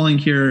spitballing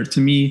here,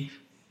 to me,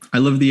 I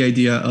love the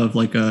idea of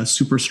like a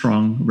super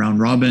strong round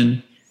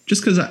robin,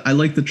 just because I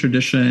like the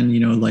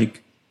tradition,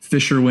 like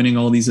Fischer winning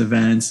all these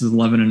events,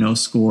 11-0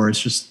 score. It's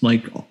just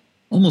like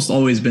almost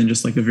always been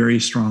just like a very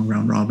strong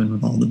round robin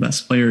with all the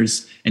best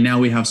players. And now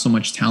we have so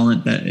much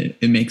talent that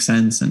it makes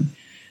sense. And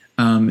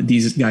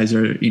these guys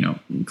are,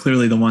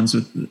 clearly the ones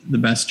with the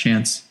best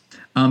chance.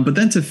 But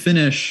then to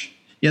finish,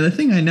 the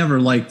thing I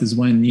never liked is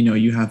when,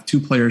 you have 2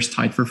 players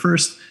tied for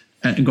first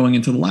and going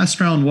into the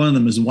last round. One of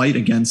them is white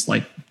against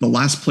like the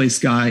last place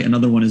guy.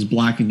 Another one is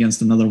black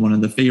against another one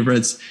of the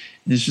favorites.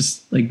 And it's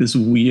just like this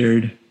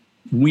weird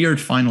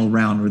final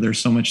round where there's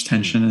so much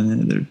tension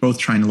and they're both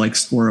trying to like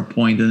score a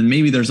point. And then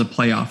maybe there's a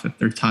playoff if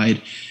they're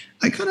tied.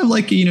 I kind of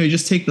like, you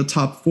just take the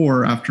top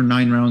 4 after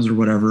 9 rounds or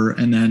whatever,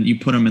 and then you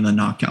put them in the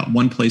knockout.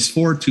 1 plays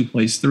 4, 2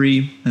 plays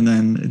 3, and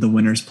then the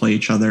winners play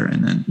each other.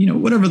 And then,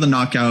 whatever the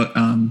knockout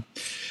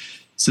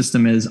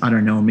system is, I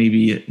don't know,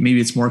 maybe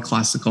it's more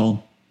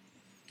classical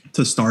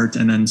to start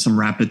and then some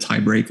rapid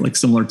tiebreak, like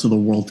similar to the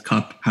World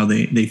Cup, how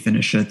they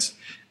finish it.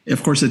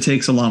 Of course, it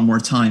takes a lot more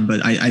time,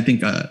 but I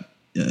think a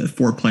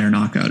 4-player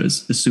knockout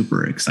is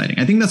super exciting.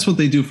 I think that's what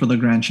they do for the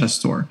Grand Chess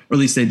Tour, or at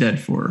least they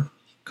did for a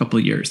couple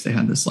of years. They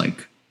had this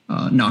like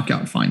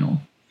knockout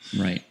final.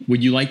 Right.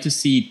 Would you like to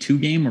see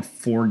 2-game or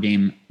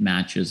 4-game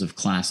matches of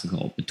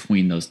classical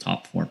between those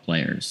top 4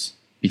 players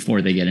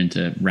before they get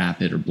into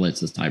rapid or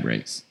blitz as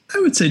tiebreaks? I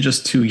would say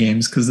just 2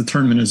 games, because the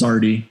tournament is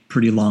already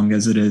pretty long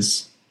as it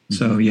is.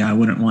 So I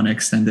wouldn't want to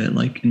extend it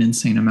like an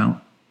insane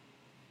amount.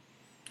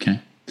 Okay.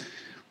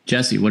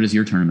 Jesse, what does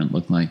your tournament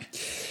look like?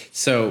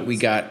 So we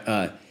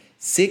got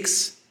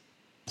 6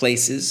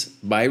 places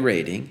by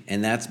rating,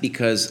 and that's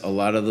because a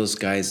lot of those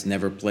guys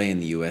never play in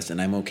the U.S.,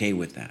 and I'm okay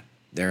with that.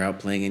 They're out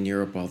playing in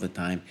Europe all the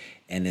time,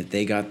 and if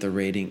they got the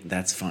rating,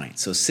 that's fine.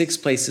 So 6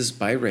 places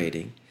by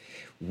rating,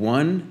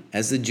 1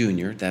 as the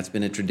junior. That's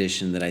been a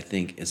tradition that I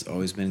think has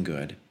always been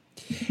good.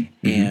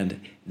 And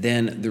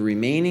then the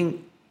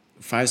remaining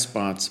 5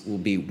 spots will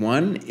be,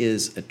 1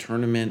 is a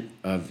tournament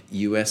of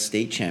U.S.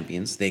 state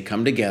champions. They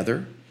come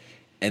together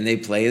and they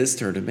play this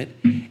tournament.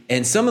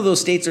 And some of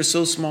those states are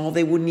so small,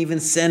 they wouldn't even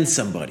send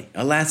somebody.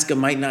 Alaska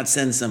might not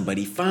send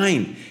somebody.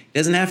 Fine. It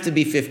doesn't have to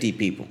be 50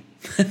 people.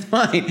 That's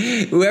fine.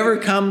 Whoever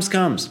comes,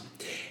 comes.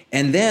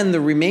 And then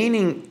the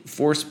remaining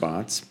 4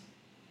 spots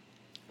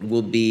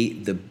will be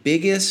the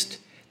biggest,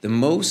 the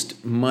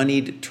most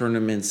moneyed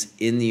tournaments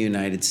in the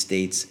United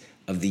States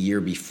of the year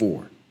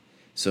before.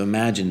 So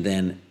imagine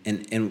then,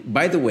 and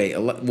by the way,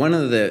 one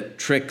of the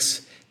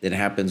tricks that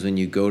happens when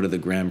you go to the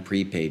Grand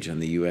Prix page on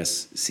the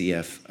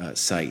USCF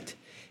site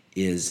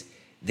is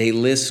they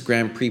list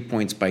Grand Prix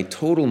points by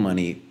total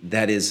money.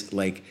 That is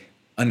like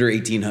under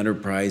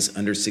 1,800 prize,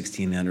 under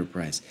 1,600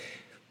 prize.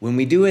 When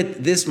we do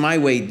it this my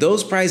way,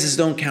 those prizes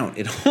don't count.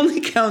 It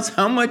only counts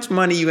how much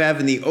money you have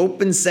in the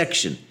open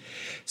section.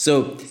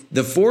 So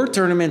the 4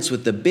 tournaments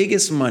with the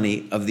biggest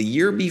money of the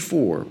year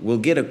before will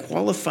get a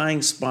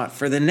qualifying spot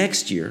for the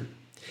next year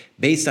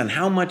based on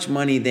how much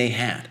money they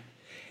had.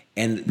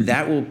 And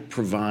that will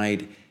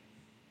provide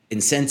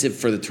incentive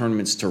for the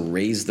tournaments to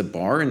raise the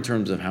bar in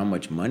terms of how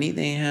much money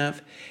they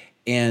have,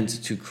 and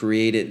to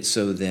create it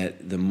so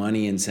that the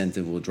money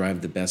incentive will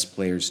drive the best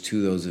players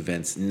to those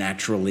events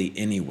naturally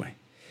anyway.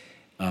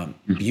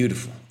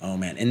 Beautiful. Oh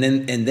man.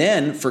 And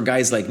then for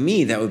guys like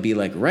me, that would be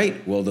like,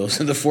 right, well,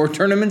 those are the 4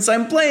 tournaments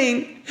I'm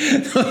playing.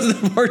 Those are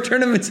the 4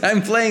 tournaments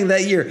I'm playing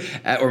that year.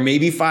 Or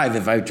maybe 5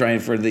 if I'm trying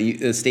for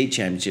the state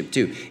championship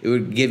too. It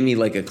would give me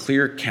like a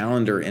clear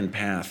calendar and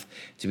path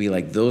to be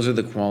like, those are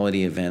the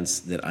quality events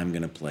that I'm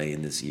going to play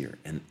in this year.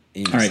 And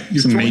all right,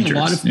 you're throwing a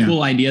lot of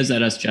cool ideas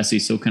at us, Jesse.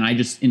 So can I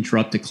just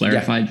interrupt to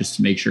clarify, just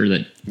to make sure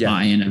that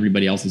I and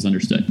everybody else has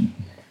understood?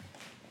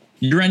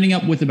 You're ending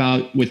up with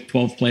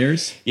 12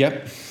 players.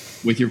 Yep.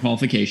 With your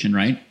qualification,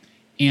 right?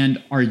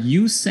 And are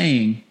you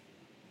saying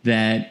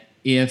that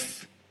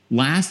if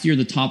last year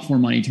the top 4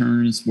 money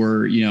turns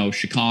were,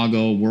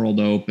 Chicago, World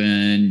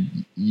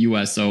Open,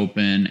 US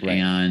Open, right,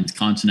 and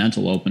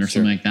Continental Open or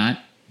something like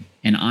that,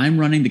 and I'm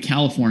running the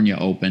California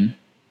Open,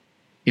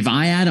 if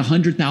I add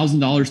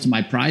 $100,000 to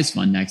my prize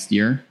fund next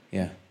year,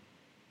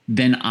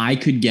 then I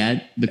could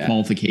get the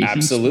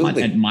qualification spot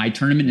at my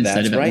tournament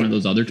instead of at one of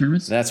those other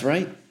tournaments? That's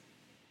right.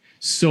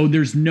 So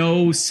there's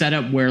no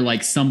setup where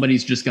like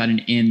somebody's just got an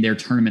in, their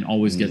tournament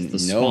always gets the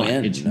spot.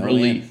 It's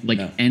really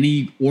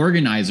any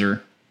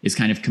organizer is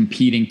kind of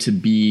competing to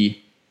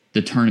be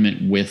the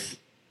tournament with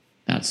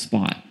that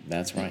spot.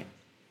 That's right.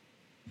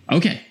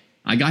 Okay,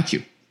 I got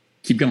you.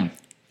 Keep going.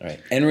 All right.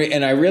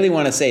 And I really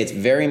want to say it's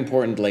very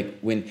important, like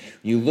when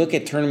you look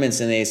at tournaments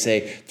and they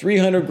say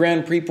 300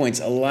 Grand Prix points,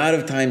 a lot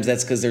of times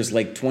that's because there's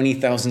like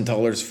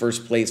 $20,000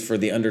 first place for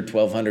the under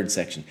 1,200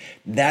 section.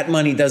 That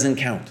money doesn't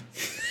count.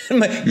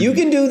 You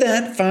can do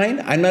that,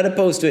 fine. I'm not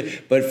opposed to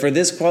it. But for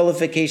this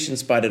qualification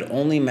spot, it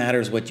only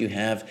matters what you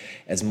have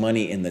as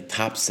money in the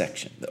top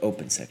section, the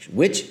open section,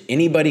 which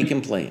anybody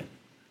can play in,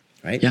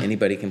 right? Yeah.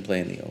 Anybody can play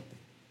in the open.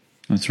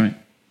 That's right.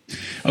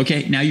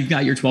 Okay, now you've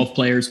got your 12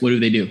 players. What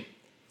do?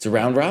 It's a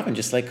round robin,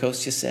 just like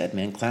Kostya said,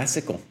 man,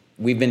 classical.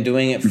 We've been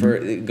doing it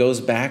it goes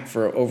back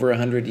for over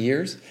 100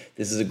 years.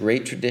 This is a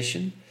great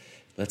tradition.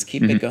 Let's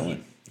keep it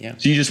going. Yeah.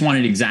 So you just want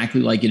it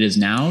exactly like it is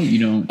now? You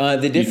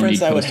don't. The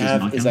difference I would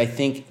have is I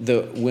think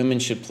the women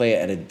should play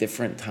at a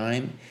different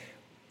time,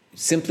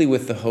 simply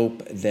with the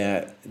hope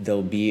that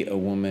there'll be a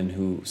woman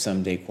who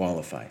someday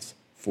qualifies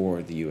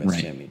for the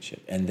U.S.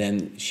 Championship, and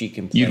then she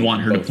can play. You'd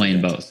want her to play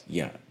in both.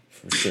 Yeah,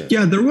 for sure.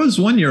 Yeah, there was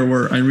one year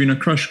where Irina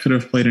Krush could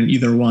have played in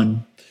either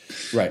one.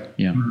 Right.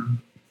 Yeah.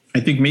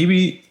 I think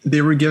maybe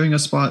they were giving a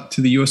spot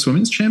to the U.S.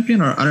 Women's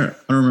Champion, or I don't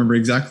remember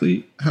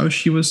exactly how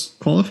she was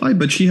qualified,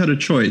 but she had a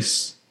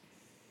choice.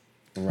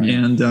 Right.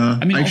 And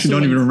I actually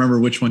don't even remember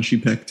which one she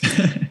picked.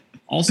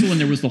 Also, when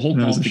there was the whole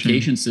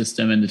qualification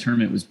system and the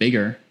tournament was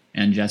bigger,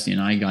 and Jesse and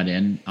I got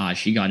in,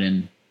 she got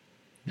in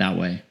that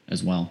way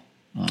as well.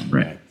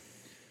 Right.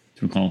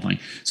 To qualifying.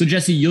 So,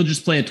 Jesse, you'll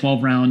just play a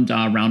 12-round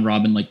round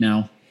robin like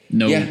now?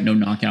 No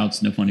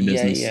knockouts, no funny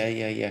business.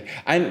 Yeah.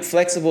 I'm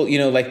flexible.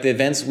 Like the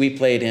events we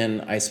played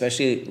in, I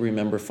especially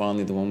remember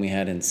fondly the one we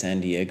had in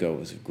San Diego. It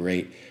was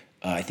great.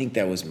 I think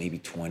that was maybe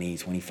 20,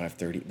 25,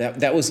 30.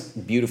 That was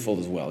beautiful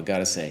as well, got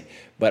to say.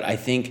 But I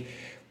think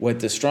what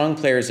the strong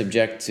players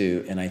object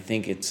to, and I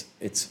think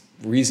it's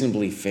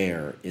reasonably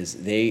fair,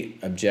 is they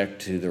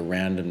object to the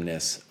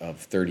randomness of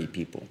 30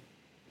 people.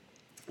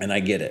 And I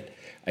get it.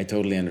 I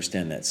totally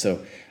understand that.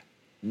 So,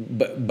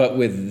 but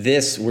with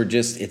this,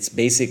 it's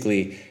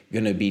basically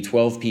going to be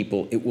 12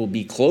 people. It will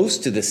be close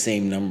to the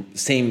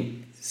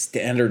same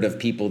standard of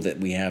people that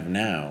we have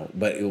now,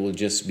 but it will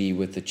just be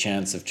with the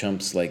chance of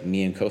chumps like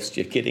me and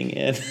Kostya getting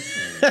in.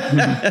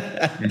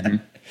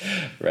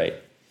 Right.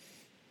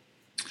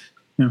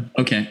 Yeah.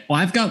 Okay. Well,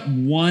 I've got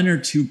one or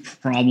two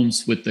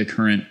problems with the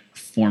current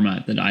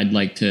format that I'd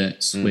like to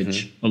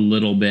switch a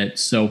little bit.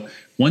 So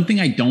one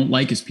thing I don't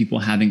like is people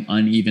having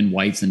uneven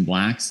whites and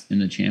blacks in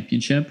the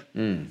championship.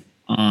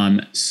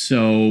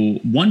 So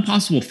one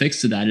possible fix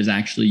to that is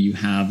actually you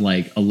have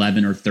like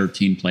 11 or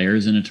 13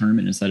 players in a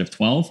tournament instead of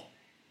 12,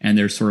 and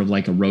there's sort of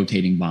like a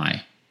rotating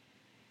bye.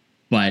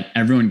 But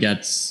everyone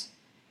gets,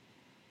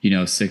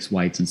 6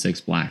 whites and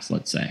 6 blacks,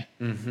 let's say.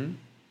 And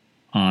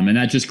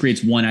that just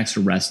creates one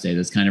extra rest day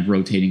that's kind of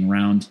rotating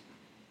around.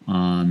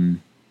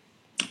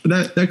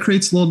 That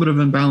creates a little bit of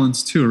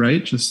imbalance too,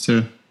 right?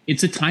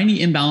 It's a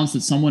tiny imbalance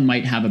that someone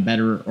might have a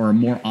better or a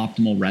more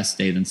optimal rest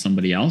day than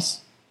somebody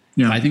else.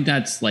 Yeah, but I think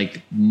that's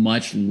like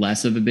much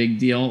less of a big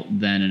deal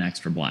than an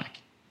extra black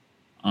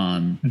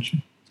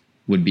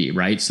would be,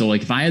 right? So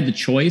like if I had the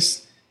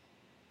choice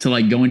to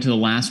like go into the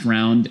last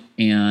round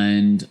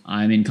and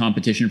I'm in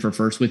competition for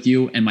first with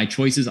you, and my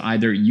choice is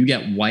either you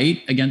get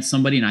white against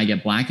somebody and I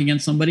get black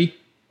against somebody,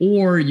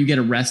 or you get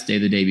a rest day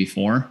the day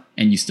before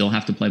and you still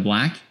have to play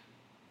black.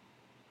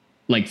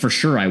 Like for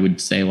sure, I would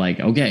say like,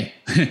 okay,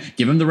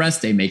 give him the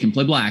rest day, make him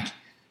play black.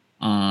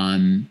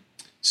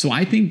 So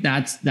I think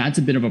that's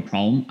a bit of a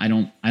problem. I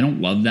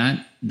don't love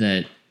that.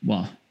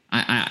 Well,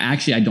 I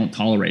actually don't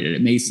tolerate it.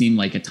 It may seem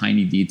like a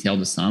tiny detail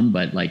to some,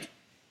 but like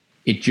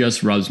it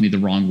just rubs me the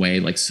wrong way.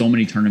 Like so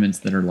many tournaments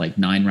that are like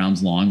 9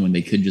 rounds long when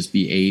they could just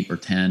be 8 or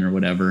 10 or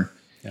whatever.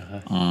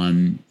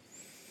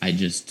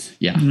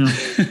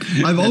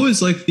 I've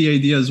always liked the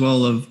idea as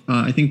well of,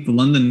 I think the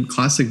London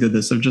Classic did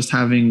this, of just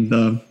having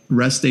the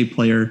rest day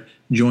player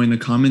join the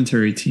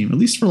commentary team, at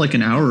least for like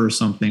an hour or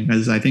something.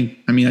 Because I think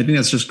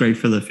that's just great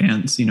for the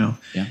fans,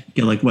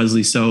 get like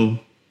Wesley So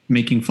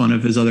making fun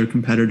of his other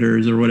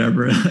competitors or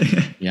whatever.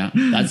 Yeah.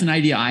 That's an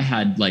idea I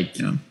had like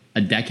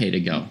a decade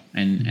ago.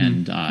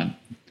 And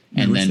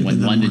then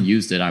when London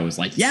used it, I was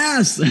like,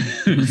 yes,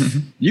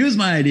 use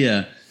my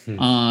idea.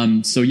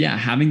 So yeah,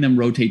 having them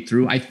rotate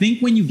through. I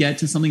think when you get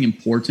to something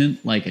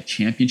important, like a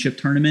championship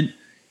tournament,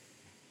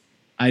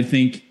 I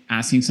think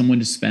asking someone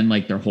to spend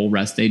like their whole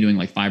rest day doing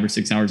like 5 or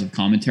 6 hours of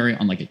commentary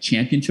on like a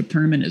championship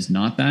tournament is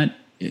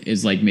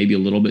is like maybe a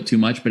little bit too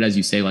much. But as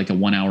you say, like a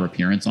 1 hour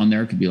appearance on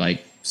there could be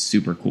like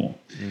super cool.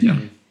 Yeah.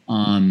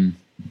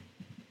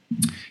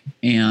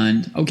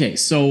 And okay,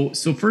 so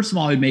first of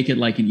all, I would make it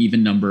like an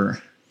even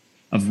number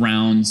of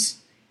rounds.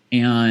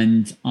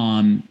 And,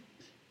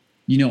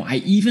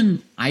 I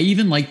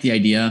even like the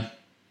idea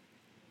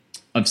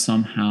of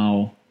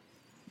somehow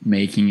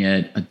making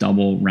it a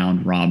double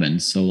round robin.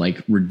 So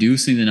like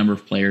reducing the number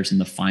of players in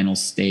the final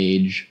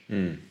stage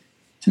to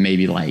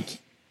maybe like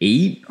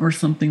 8 or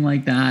something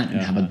like that,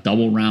 and have a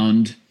double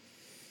round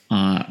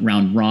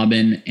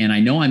robin. And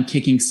I know I'm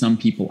kicking some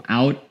people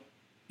out,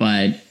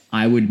 but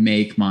I would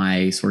make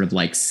my sort of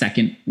like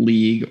second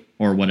league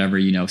or whatever,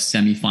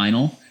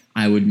 semifinal.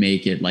 I would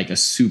make it like a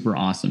super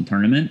awesome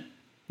tournament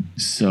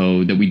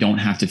so that we don't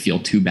have to feel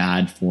too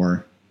bad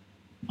for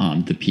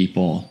the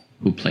people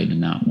who played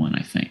in that one,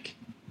 I think.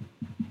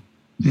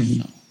 So,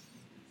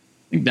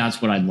 I think that's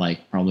what I'd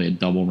like, probably a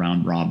double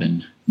round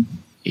robin,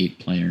 8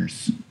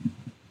 players.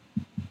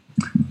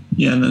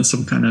 Yeah, and then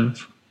some kind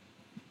of,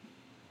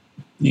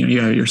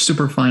 you got your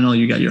super final,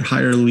 you got your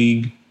higher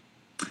league.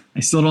 I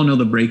still don't know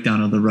the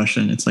breakdown of the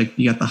Russian. It's like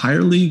you got the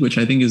higher league, which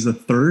I think is the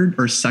third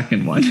or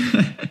second one.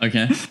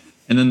 Okay.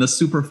 And then the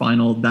super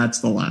final, that's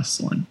the last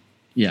one.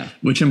 Yeah.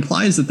 Which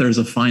implies that there's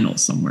a final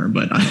somewhere,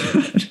 but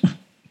I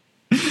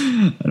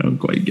don't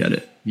quite get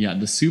it. Yeah,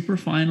 the super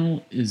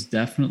final is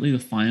definitely the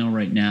final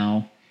right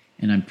now.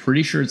 And I'm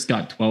pretty sure it's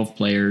got 12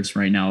 players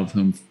right now, of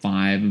whom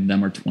 5 of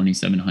them are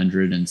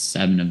 2,700 and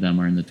 7 of them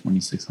are in the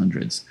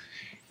 2,600s.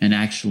 And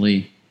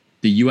actually,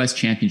 the U.S.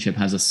 Championship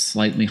has a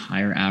slightly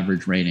higher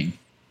average rating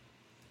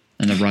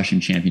than the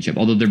Russian Championship,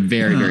 although they're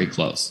very, very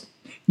close.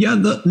 Yeah,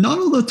 not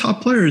all the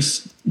top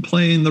players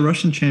play in the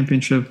Russian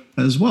Championship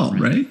as well,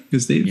 right?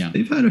 Because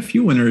they've had a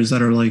few winners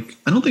that are like,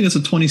 I don't think it's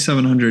a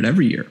 2,700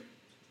 every year.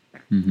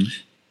 Mm-hmm.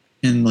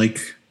 And like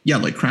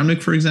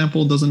Kramnik, for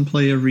example, doesn't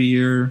play every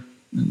year.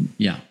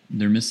 Yeah,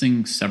 they're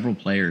missing several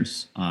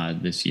players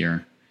this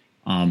year.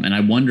 And I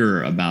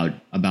wonder about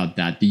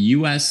that. The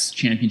U.S.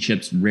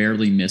 Championships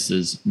rarely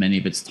misses many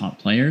of its top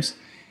players,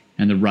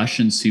 and the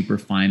Russian Super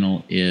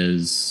Final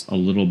is a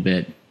little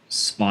bit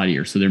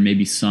spottier. So there may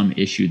be some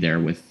issue there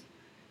with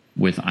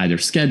either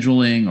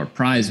scheduling or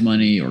prize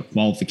money or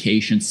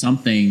qualification,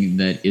 something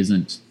that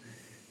isn't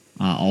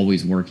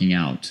always working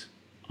out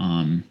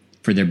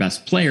for their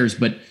best players.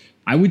 But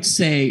I would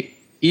say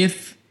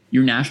if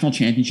your national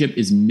championship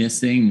is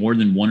missing more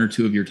than 1 or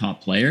 2 of your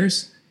top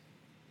players,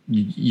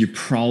 you're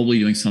probably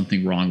doing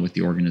something wrong with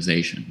the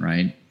organization,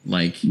 right?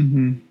 Like,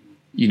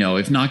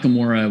 if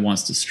Nakamura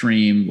wants to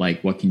stream,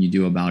 like, what can you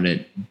do about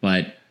it?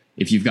 But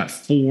if you've got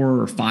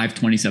 4 or 5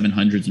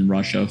 2,700s in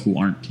Russia who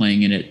aren't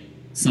playing in it,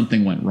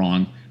 something went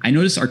wrong. I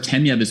noticed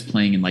Artemyev is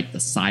playing in like the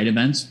side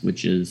events,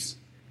 which is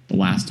the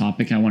last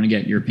topic I want to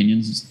get your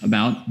opinions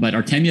about. But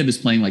Artemiev is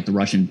playing like the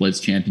Russian Blitz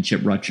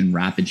Championship, Russian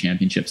Rapid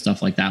Championship,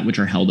 stuff like that, which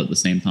are held at the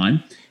same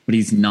time. But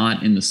he's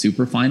not in the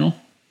super final.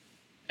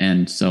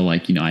 And so,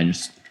 like, you know,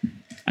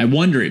 I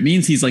wonder, it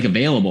means he's like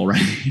available,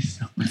 right?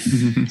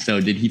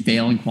 So did he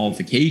fail in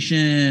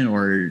qualification,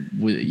 or,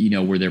 you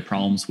know, were there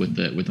problems with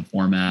the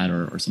format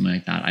or something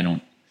like that?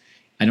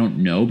 I don't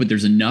know, but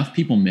there's enough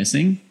people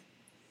missing.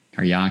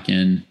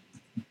 Karyakin,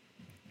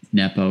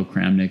 Nepo,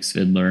 Kramnik,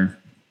 Svidler,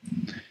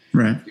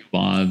 right?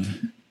 Bob.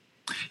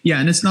 Yeah,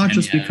 and it's not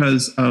just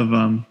because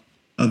of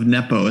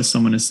Nepo, as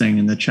someone is saying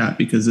in the chat,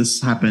 because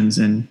this happens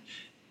in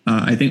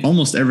I think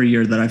almost every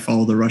year that I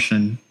follow the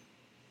Russian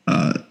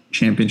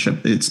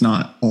championship. It's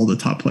not all the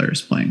top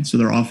players playing, so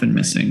they're often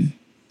missing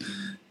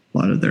a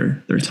lot of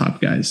their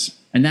top guys.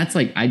 And that's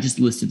like, I just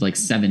listed like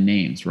 7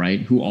 names,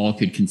 right? Who all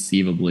could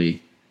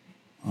conceivably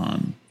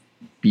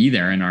be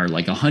there and are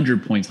like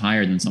 100 points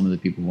higher than some of the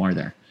people who are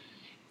there.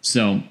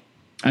 So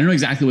I don't know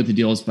exactly what the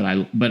deal is, but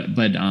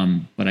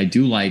I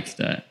do like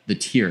the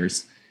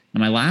tiers.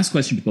 And my last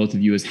question to both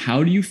of you is,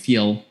 how do you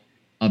feel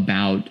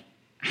about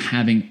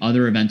having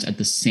other events at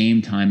the same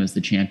time as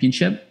the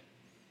championship?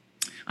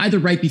 Either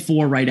right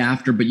before, right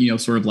after, but, you know,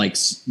 sort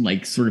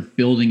of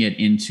building it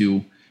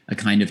into a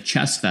kind of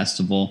chess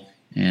festival.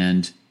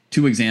 And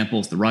 2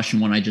 examples, the Russian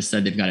one I just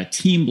said, they've got a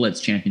team blitz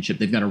championship,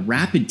 they've got a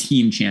rapid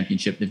team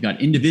championship, they've got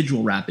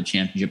individual rapid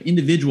championship,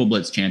 individual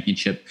blitz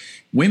championship,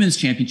 women's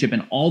championship,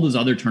 and all those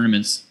other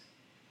tournaments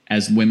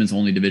as women's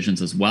only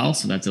divisions as well.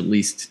 So that's at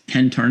least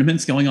 10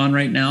 tournaments going on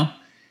right now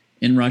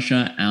in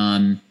Russia.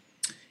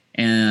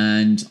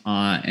 And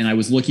I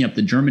was looking up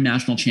the German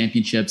national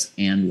championships,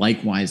 and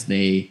likewise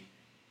they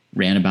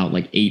ran about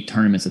like 8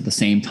 tournaments at the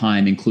same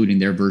time, including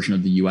their version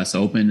of the US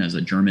Open as a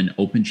German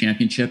Open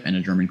championship and a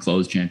German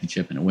closed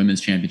championship and a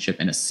women's championship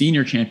and a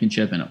senior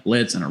championship and a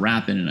blitz and a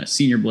rapid and a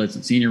senior blitz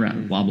and senior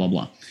rapid, blah, blah,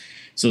 blah.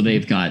 So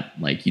they've got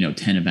like, you know,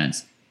 10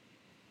 events.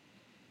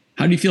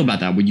 How do you feel about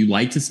that? Would you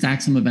like to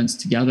stack some events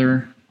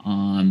together?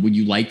 Would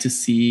you like to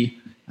see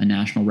a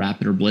national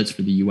rapid or blitz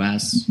for the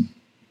US?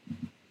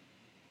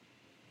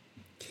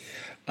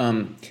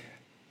 I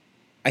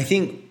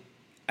think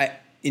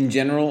in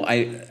general,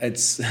 I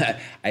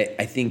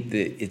think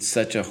that it's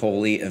such a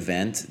holy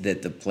event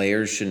that the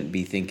players shouldn't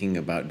be thinking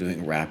about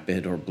doing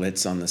rapid or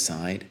blitz on the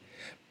side.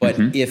 But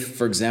if,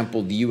 for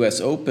example, the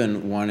U.S.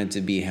 Open wanted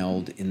to be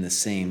held in the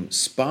same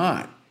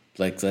spot,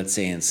 like let's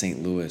say in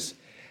St. Louis,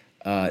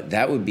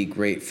 that would be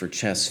great for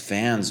chess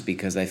fans,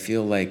 because I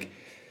feel like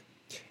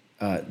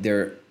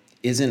there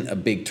isn't a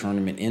big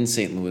tournament in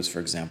St. Louis,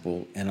 for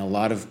example, and a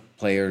lot of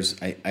players,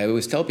 I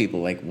always tell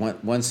people, like,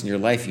 once in your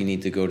life you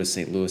need to go to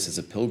St. Louis as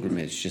a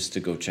pilgrimage just to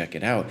go check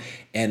it out.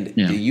 And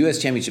the U.S.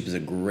 Championship is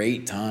a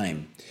great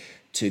time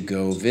to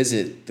go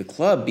visit the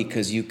club,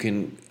 because you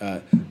can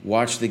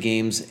watch the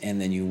games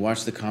and then you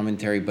watch the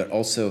commentary, but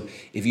also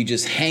if you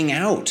just hang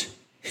out,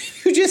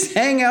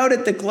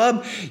 at the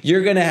club,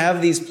 you're going to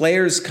have these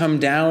players come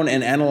down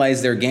and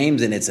analyze their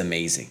games, and it's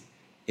amazing.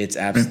 It's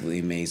absolutely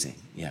amazing.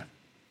 Yeah.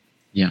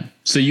 Yeah.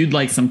 So you'd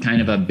like some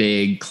kind of a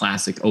big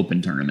classic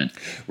open tournament.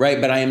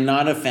 Right. But I am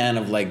not a fan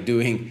of like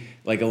doing,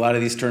 like a lot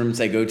of these tournaments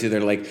I go to, they're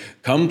like,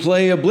 come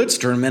play a blitz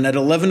tournament at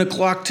 11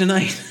 o'clock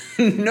tonight.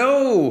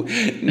 No.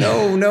 I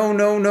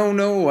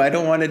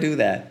don't want to do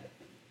that.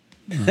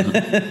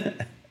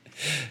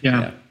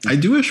 Yeah. I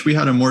do wish we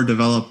had a more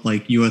developed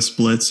like US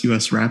Blitz,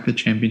 US Rapid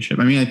Championship.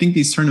 I mean, I think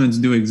these tournaments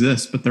do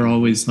exist, but they're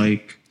always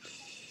like,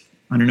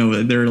 I don't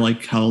know, they're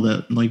like held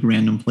at like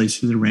random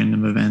places or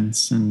random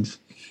events, and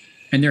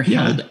they're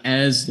held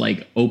as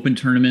like open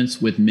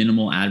tournaments with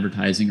minimal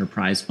advertising or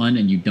prize fund,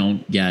 and you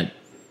don't get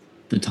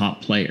the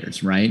top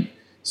players, right?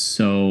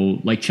 So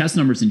like Chess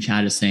Numbers in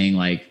chat is saying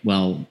like,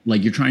 well,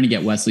 like you're trying to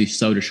get Wesley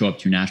So to show up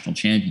to your national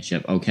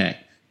championship. Okay.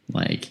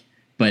 Like,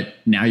 but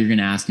now you're going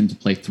to ask him to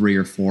play 3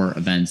 or 4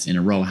 events in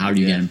a row. How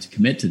do you get him to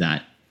commit to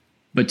that?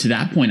 But to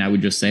that point, I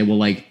would just say, well,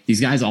 like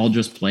these guys all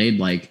just played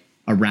like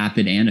a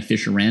rapid and a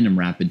Fisher Random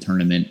rapid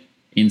tournament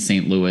in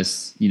St.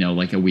 Louis, you know,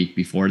 like a week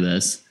before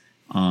this.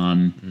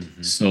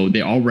 So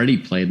they already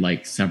played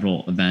like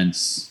several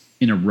events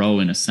in a row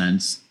in a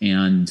sense.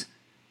 And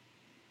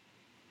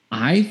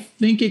I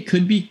think it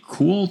could be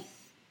cool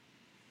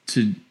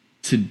to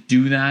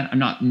do that. I'm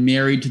not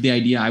married to the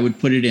idea. I would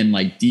put it in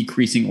like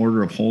decreasing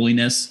order of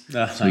holiness.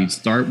 So you'd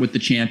start with the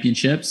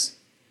championships,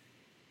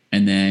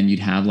 and then you'd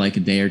have like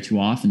a day or 2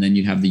 off, and then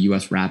you'd have the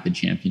US Rapid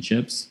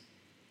Championships.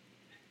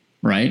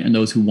 Right. And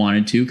those who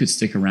wanted to could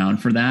stick around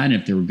for that. And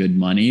if they were good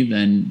money,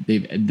 then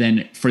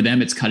for them,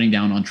 it's cutting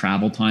down on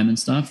travel time and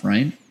stuff.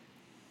 Right.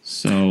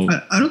 So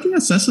I don't think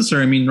that's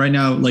necessary. I mean, right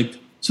now, like,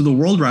 so the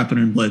World Rapid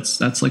and Blitz,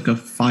 that's like a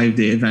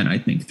 5-day event, I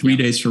think. 3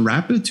 days for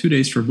Rapid, 2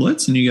 days for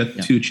Blitz, and you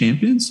get 2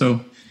 champions.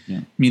 So,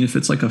 I mean, if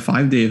it's like a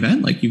 5-day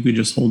event, like you could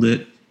just hold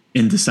it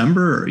in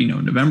December or, you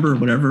know, November or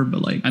whatever.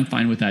 But like, I'm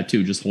fine with that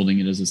too. Just holding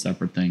it as a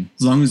separate thing.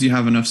 As long as you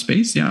have enough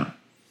space. I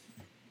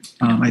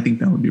think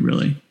that would be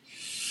really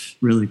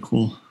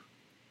cool.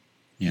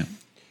 Yeah.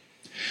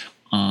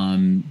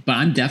 But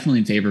I'm definitely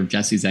in favor of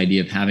Jesse's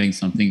idea of having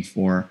some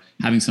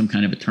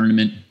kind of a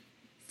tournament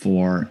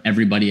for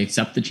everybody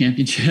except the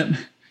championship,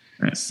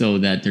 Right. so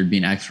that there'd be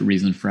an extra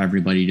reason for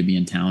everybody to be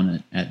in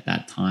town at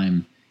that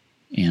time.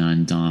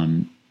 And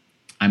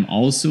I'm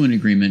also in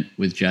agreement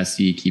with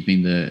Jesse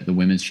keeping the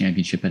women's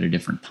championship at a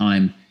different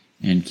time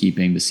and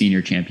keeping the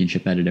senior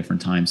championship at a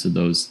different time, so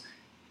those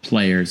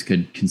players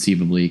could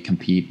conceivably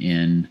compete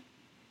in.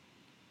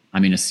 I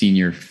mean, a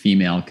senior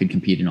female could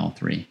compete in all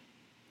three.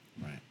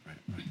 Right.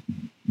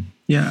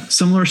 Yeah,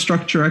 similar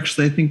structure.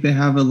 Actually, I think they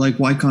have a like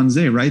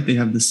Waikanze, right? They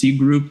have the C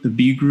group, the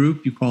B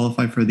group. You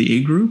qualify for the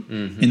A group,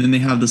 and then they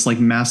have this like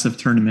massive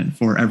tournament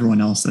for everyone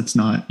else that's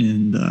not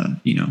in the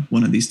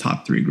one of these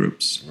top three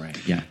groups. Right.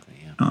 Yeah. Exactly.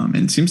 Yeah. And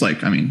it seems like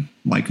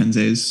Waikanze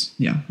is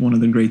one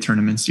of the great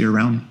tournaments year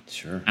round.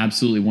 Sure.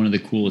 Absolutely, one of the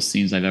coolest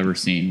scenes I've ever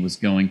seen was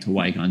going to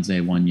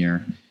Waikanze one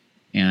year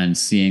and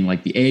seeing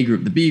like the A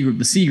group, the B group,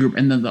 the C group,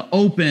 and then the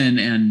Open,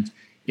 and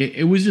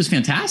it was just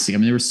fantastic. I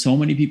mean, there were so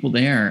many people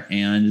there,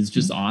 and it's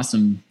just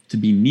awesome to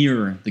be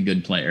near the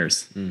good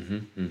players.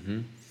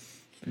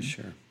 For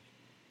sure.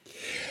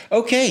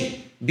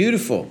 Okay,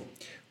 beautiful.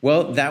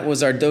 Well, that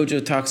was our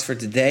Dojo Talks for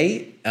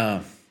today.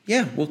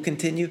 We'll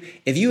continue.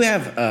 If you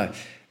have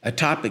a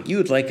topic you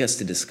would like us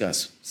to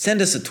discuss,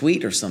 send us a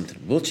tweet or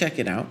something. We'll check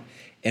it out,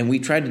 and we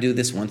try to do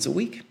this once a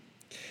week.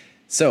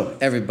 So,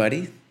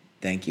 everybody,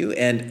 thank you.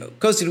 And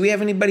Kosi, do we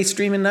have anybody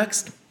streaming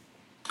next?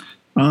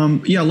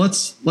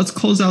 Let's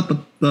close out the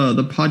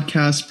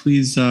podcast.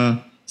 Please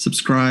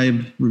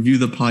subscribe, review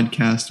the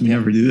podcast. We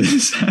never do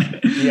this.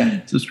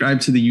 Yeah. Subscribe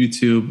to the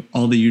YouTube,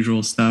 all the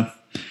usual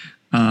stuff.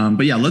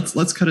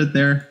 Let's cut it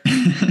there.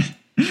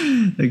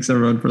 Thanks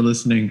everyone for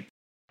listening.